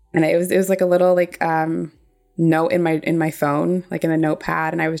Her. And it was like a little like note in my phone, like in the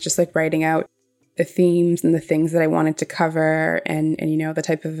notepad. And I was just like writing out the themes and the things that I wanted to cover and the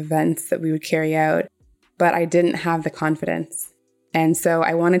type of events that we would carry out. But I didn't have the confidence. And so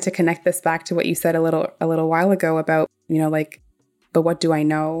I wanted to connect this back to what you said a little while ago about, but what do I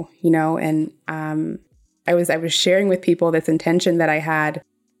know, and I was sharing with people this intention that I had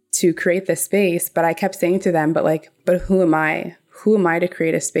to create this space, but I kept saying to them, but who am I? Who am I to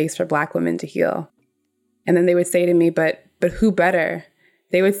create a space for Black women to heal? And then they would say to me, but who better?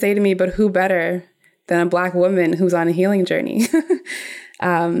 They would say to me, but who better than a Black woman who's on a healing journey?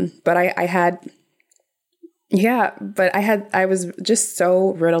 But I was just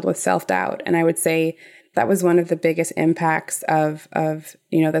so riddled with self-doubt. And I would say that was one of the biggest impacts of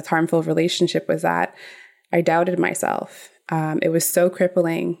this harmful relationship was that I doubted myself. It was so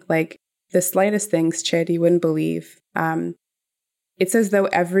crippling. Like the slightest things, Chid, you wouldn't believe. It's as though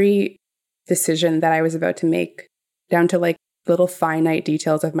every decision that I was about to make, down to like little finite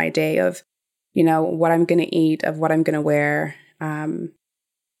details of my day of, what I'm going to eat, of what I'm going to wear,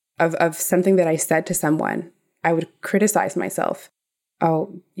 of something that I said to someone, I would criticize myself.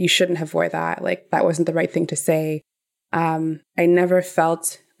 Oh, you shouldn't have wore that. Like that wasn't the right thing to say. I never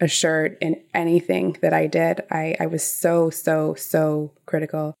felt assured in anything that I did. I was so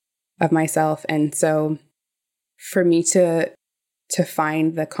critical of myself. And so for me to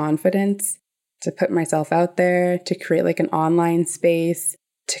find the confidence to put myself out there, to create like an online space,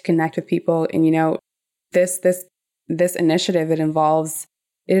 to connect with people. And, you know, this initiative, it involves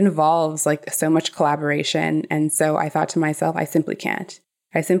like so much collaboration. And so I thought to myself, I simply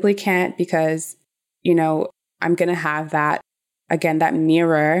can't because, you know, I'm going to have that, again, that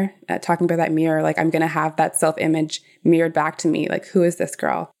mirror, talking about that mirror, like I'm going to have that self-image mirrored back to me. Like, who is this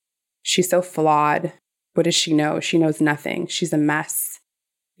girl? She's so flawed. What does she know? She knows nothing. She's a mess,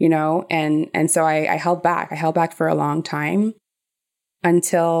 you know? And so I held back. I held back for a long time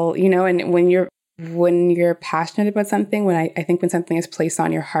until, you know, and when you're passionate about something, I think when something is placed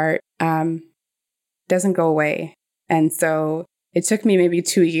on your heart, doesn't go away. And so it took me maybe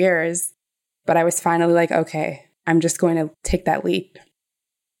 2 years, but I was finally like, okay, I'm just going to take that leap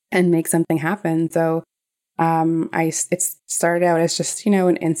and make something happen. So it started out as just, you know,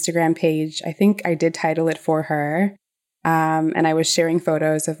 an Instagram page. I think I did title it For Her. And I was sharing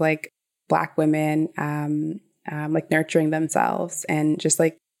photos of like Black women, like nurturing themselves and just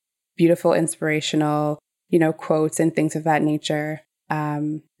like beautiful, inspirational, you know, quotes and things of that nature.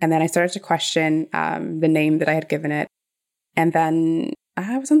 And then I started to question the name that I had given it. And then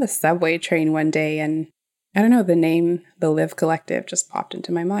I was on the subway train one day and I don't know, the name, the Liv Collective just popped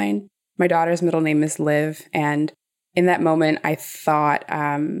into my mind. My daughter's middle name is Liv. And in that moment, I thought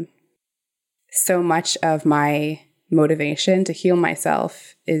so much of my motivation to heal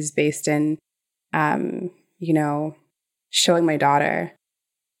myself is based in, you know, showing my daughter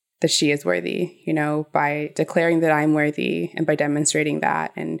that she is worthy, you know, by declaring that I'm worthy and by demonstrating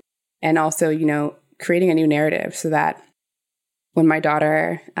that. And also, you know, creating a new narrative so that when my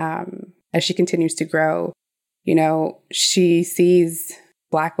daughter, as she continues to grow, you know, she sees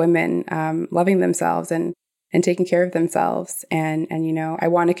Black women loving themselves and taking care of themselves. And you know, I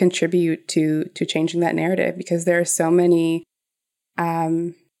want to contribute to changing that narrative because there are so many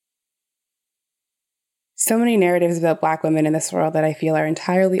narratives about Black women in this world that I feel are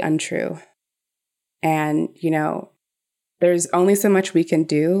entirely untrue. And, you know, there's only so much we can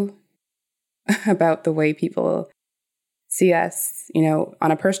do about the way people see us, you know,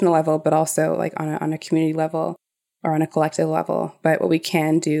 on a personal level, but also like on a community level or on a collective level. But what we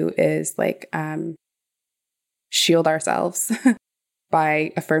can do is like shield ourselves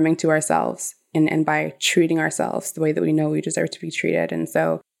by affirming to ourselves and by treating ourselves the way that we know we deserve to be treated. And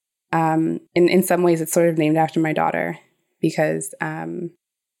so in some ways, it's sort of named after my daughter because,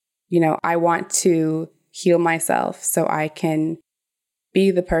 you know, I want to heal myself so I can be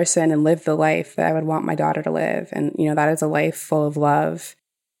the person and live the life that I would want my daughter to live. And, you know, that is a life full of love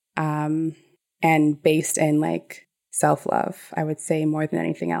and based in like self-love, I would say, more than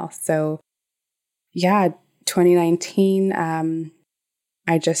anything else. So yeah, 2019,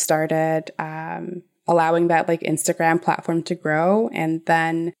 I just started allowing that like Instagram platform to grow. And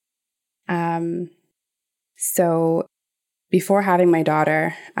then so before having my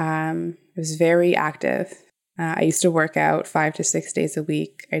daughter, I was very active. I used to work out 5 to 6 days a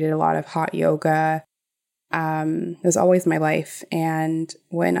week. I did a lot of hot yoga. It was always my life. And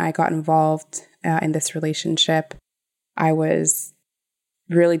when I got involved in this relationship, I was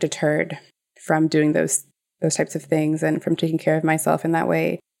really deterred from doing those types of things and from taking care of myself in that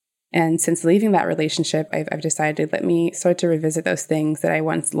way. And since leaving that relationship, I've decided, let me start to revisit those things that I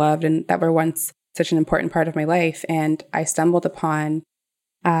once loved and that were once such an important part of my life. And I stumbled upon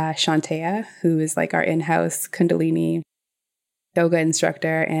Shantea, who is like our in-house Kundalini yoga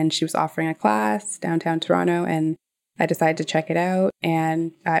instructor. And she was offering a class downtown Toronto. And I decided to check it out.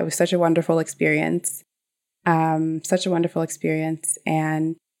 And it was such a wonderful experience. And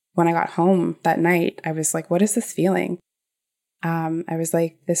when I got home that night, I was like, what is this feeling? I was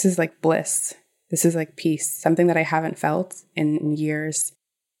like, this is like bliss. This is like peace, something that I haven't felt in years.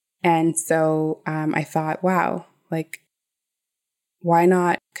 And so I thought, wow, like, why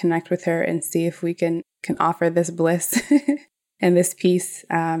not connect with her and see if we can offer this bliss and this peace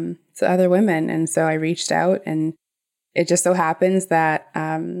to other women? And so I reached out, and it just so happens that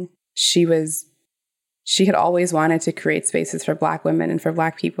she had always wanted to create spaces for Black women and for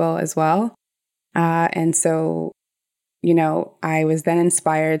Black people as well. And so, you know, I was then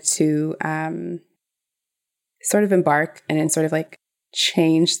inspired to sort of embark and sort of like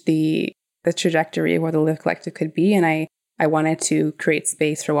change the trajectory of where the Liv Collective could be. And I wanted to create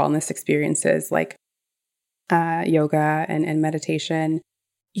space for wellness experiences like yoga and meditation.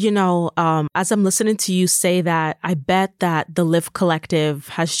 You know, as I'm listening to you say that, I bet that the Liv Collective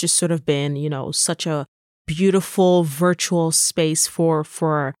has just sort of been, you know, such a beautiful virtual space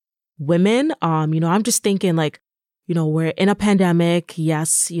for women. You know, I'm just thinking like we're in a pandemic.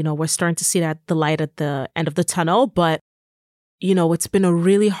 Yes, we're starting to see that the light at the end of the tunnel, but it's been a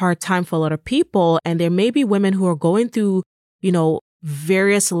really hard time for a lot of people. And there may be women who are going through,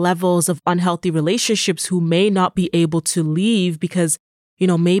 various levels of unhealthy relationships who may not be able to leave because,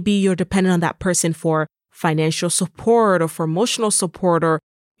 maybe you're dependent on that person for financial support or for emotional support, or,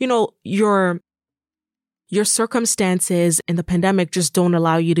 your circumstances in the pandemic just don't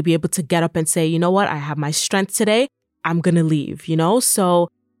allow you to be able to get up and say, you know what, I have my strength today. I'm going to leave, So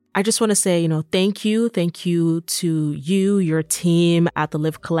I just want to say, thank you. Thank you to you, your team at the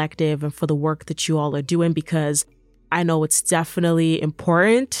Live Collective, and for the work that you all are doing, because I know it's definitely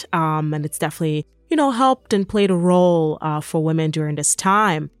important. And it's definitely, helped and played a role for women during this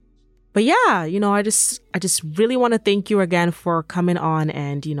time. But yeah, I just really want to thank you again for coming on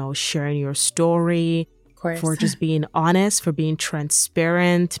and, sharing your story, for just being honest, for being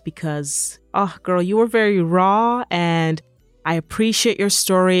transparent, because, oh, girl, you were very raw and I appreciate your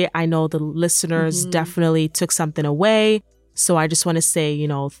story. I know the listeners definitely took something away. So I just want to say,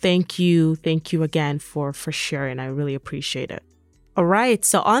 thank you. Thank you again for sharing. I really appreciate it. All right.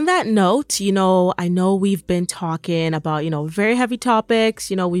 So on that note, I know we've been talking about, very heavy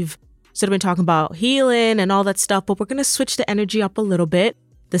topics. We've sort of been talking about healing and all that stuff, but we're going to switch the energy up a little bit.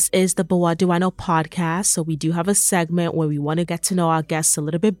 This is the But What Do I Know podcast. So we do have a segment where we want to get to know our guests a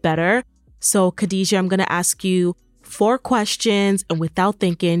little bit better. So Khadijah, I'm going to ask you 4 questions, and without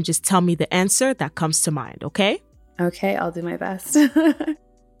thinking, just tell me the answer that comes to mind. Okay? Okay, I'll do my best.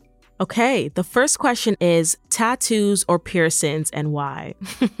 Okay. The first question is tattoos or piercings, and why?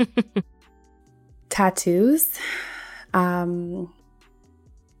 Tattoos?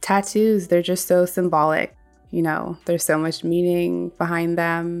 Tattoos, they're just so symbolic. There's so much meaning behind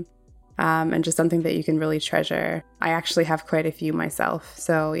them, and just something that you can really treasure. I actually have quite a few myself.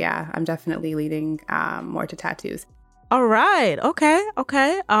 So yeah, I'm definitely leaning more to tattoos. All right. Okay.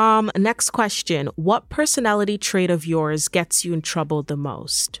 Next question. What personality trait of yours gets you in trouble the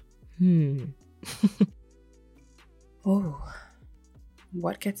most? Oh,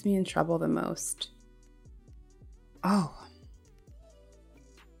 what gets me in trouble the most? Oh,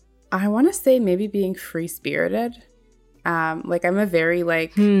 I want to say maybe being free-spirited. I'm a very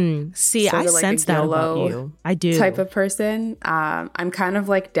See, I sense that about you. I do. Type of person. I'm kind of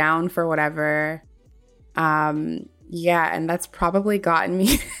down for whatever. Yeah, and that's probably gotten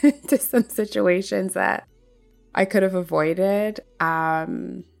me into some situations that I could have avoided.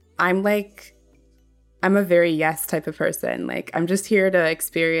 I'm a very yes type of person. I'm just here to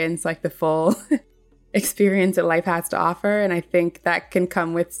experience the full experience that life has to offer. And I think that can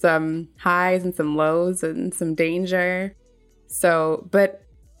come with some highs and some lows and some danger. So, but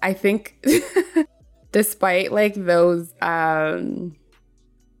I think despite those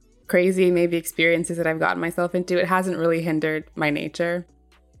crazy maybe experiences that I've gotten myself into, it hasn't really hindered my nature.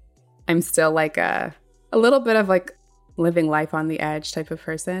 I'm still a little bit of living life on the edge type of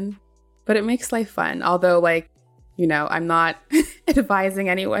person, but it makes life fun. Although I'm not advising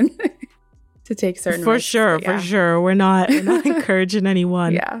anyone to take certain risks. For sure. We're not encouraging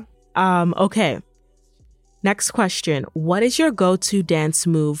anyone. Yeah. Okay. Next question. What is your go-to dance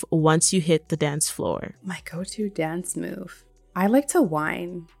move once you hit the dance floor? My go-to dance move? I like to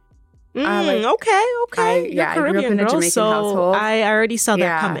whine. Okay. I grew up in a Jamaican household. I already saw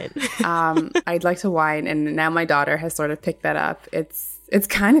that coming. I'd like to whine, and now my daughter has sort of picked that up. It's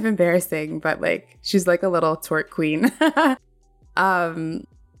kind of embarrassing, but she's a little twerk queen.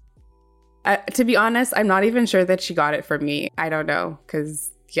 To be honest, I'm not even sure that she got it from me. I don't know,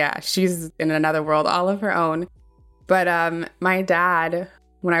 because she's in another world all of her own. But my dad,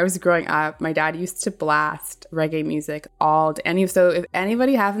 when I was growing up, my dad used to blast reggae music all day. So if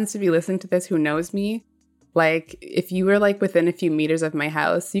anybody happens to be listening to this who knows me, if you were within a few meters of my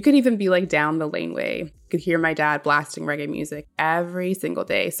house, you could even be down the laneway. You could hear my dad blasting reggae music every single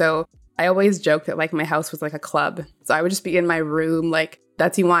day. So I always joke that my house was a club. So I would just be in my room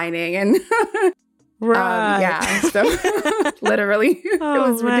that's he whining and right. So literally it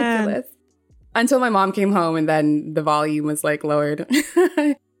was ridiculous until my mom came home, and then the volume was lowered.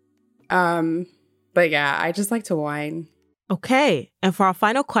 But yeah, I just like to whine. Okay. And for our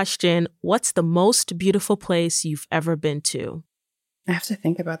final question, what's the most beautiful place you've ever been to? I have to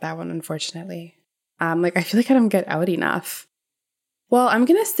think about that one, unfortunately. I feel I don't get out enough. Well, I'm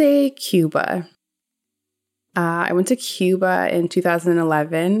going to say Cuba. I went to Cuba in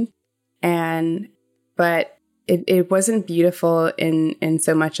 2011, but it wasn't beautiful in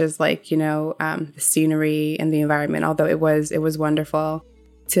so much as the scenery and the environment, although it was wonderful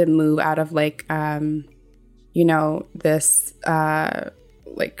to move out of this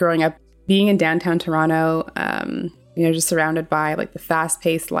growing up being in downtown Toronto, just surrounded by like the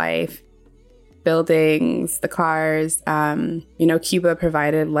fast-paced life, buildings, the cars, Cuba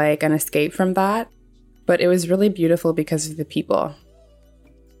provided like an escape from that. But it was really beautiful because of the people.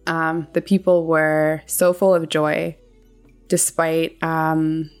 The people were so full of joy, despite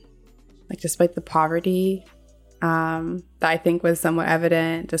the poverty that I think was somewhat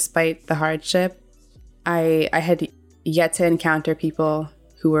evident, despite the hardship. I had yet to encounter people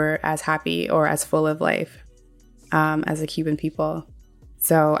who were as happy or as full of life as the Cuban people.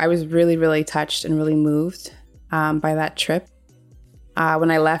 So I was really, really touched and really moved by that trip.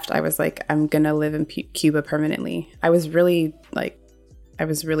 When I left, I was like, I'm going to live in Cuba permanently. I was really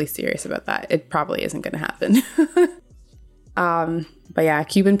serious about that. It probably isn't going to happen. But yeah,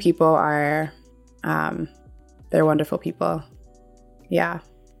 Cuban people are, they're wonderful people. Yeah.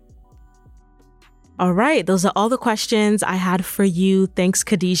 All right. Those are all the questions I had for you. Thanks,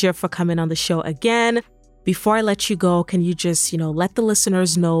 Khadijah, for coming on the show again. Before I let you go, can you just, let the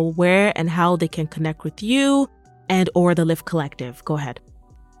listeners know where and how they can connect with you and or the Live Collective? Go ahead.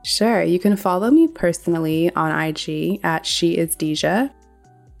 Sure. You can follow me personally on IG at She Is Dija.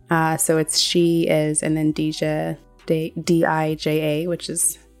 So it's She Is and then Dija, Dija, which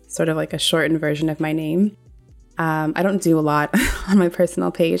is sort of like a shortened version of my name. I don't do a lot on my personal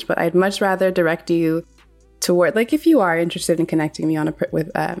page, but I'd much rather direct you toward, like, if you are interested in connecting me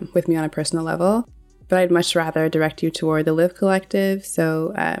with me on a personal level, but I'd much rather direct you toward the Live Collective.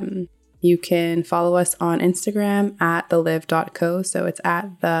 So you can follow us on Instagram at thelive.co. So it's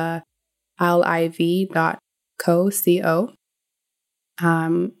at the liv.co.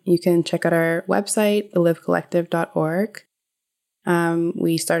 You can check out our website, thelivecollective.org.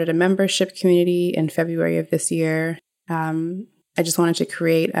 We started a membership community in February of this year. I just wanted to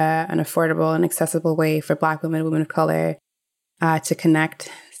create an affordable and accessible way for Black women of color to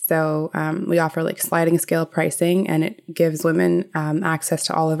connect. So we offer like sliding scale pricing, and it gives women access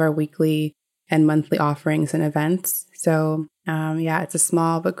to all of our weekly and monthly offerings and events. So it's a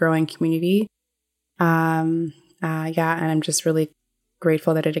small but growing community. And I'm just really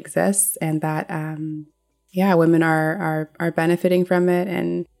grateful that it exists and that women are benefiting from it,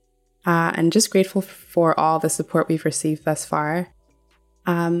 and just grateful for all the support we've received thus far.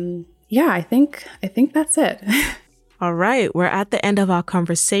 I think that's it. All right, we're at the end of our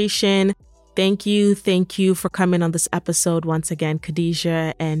conversation. Thank you for coming on this episode once again,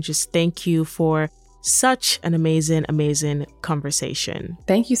 Khadijah, and just thank you for such an amazing conversation.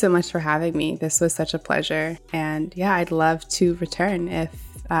 Thank you so much for having me. This was such a pleasure, and I'd love to return if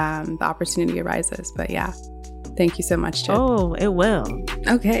the opportunity arises. But thank you so much, Chip. Oh, it will.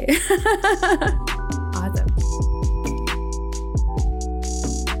 Okay. Awesome.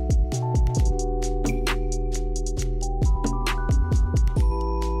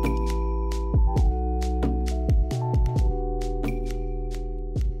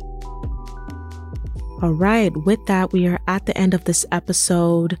 All right, with that, we are at the end of this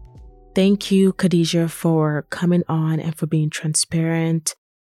episode. Thank you, Khadijah, for coming on and for being transparent,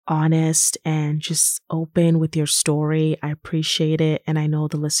 honest, and just open with your story. I appreciate it. And I know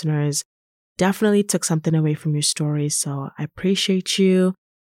the listeners definitely took something away from your story. So I appreciate you.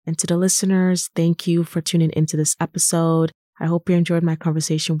 And to the listeners, thank you for tuning into this episode. I hope you enjoyed my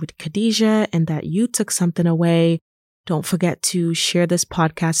conversation with Khadijah and that you took something away. Don't forget to share this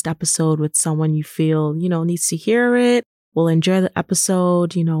podcast episode with someone you feel, needs to hear it, will enjoy the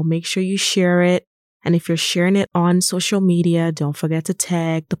episode. Make sure you share it. And if you're sharing it on social media, don't forget to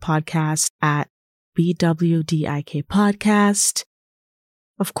tag the podcast at BWDIK Podcast.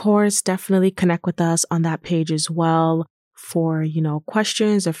 Of course, definitely connect with us on that page as well for,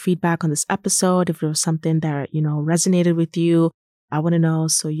 questions or feedback on this episode. If there was something that, resonated with you, I want to know.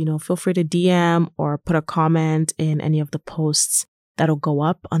 So, feel free to DM or put a comment in any of the posts that'll go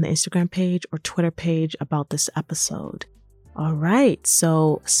up on the Instagram page or Twitter page about this episode. All right.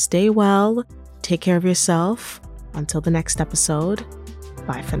 So stay well. Take care of yourself. Until the next episode.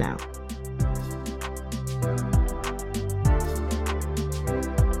 Bye for now.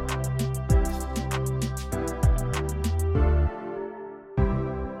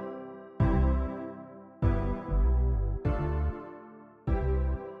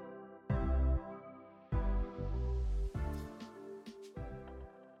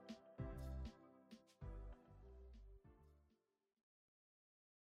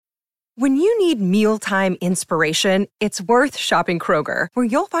 When you need mealtime inspiration, it's worth shopping Kroger, where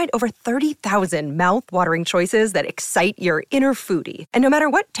you'll find over 30,000 mouth-watering choices that excite your inner foodie. And no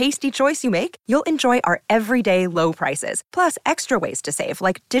matter what tasty choice you make, you'll enjoy our everyday low prices, plus extra ways to save,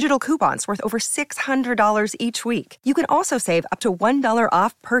 like digital coupons worth over $600 each week. You can also save up to $1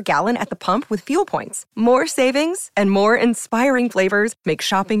 off per gallon at the pump with fuel points. More savings and more inspiring flavors make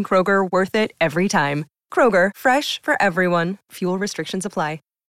shopping Kroger worth it every time. Kroger, fresh for everyone. Fuel restrictions apply.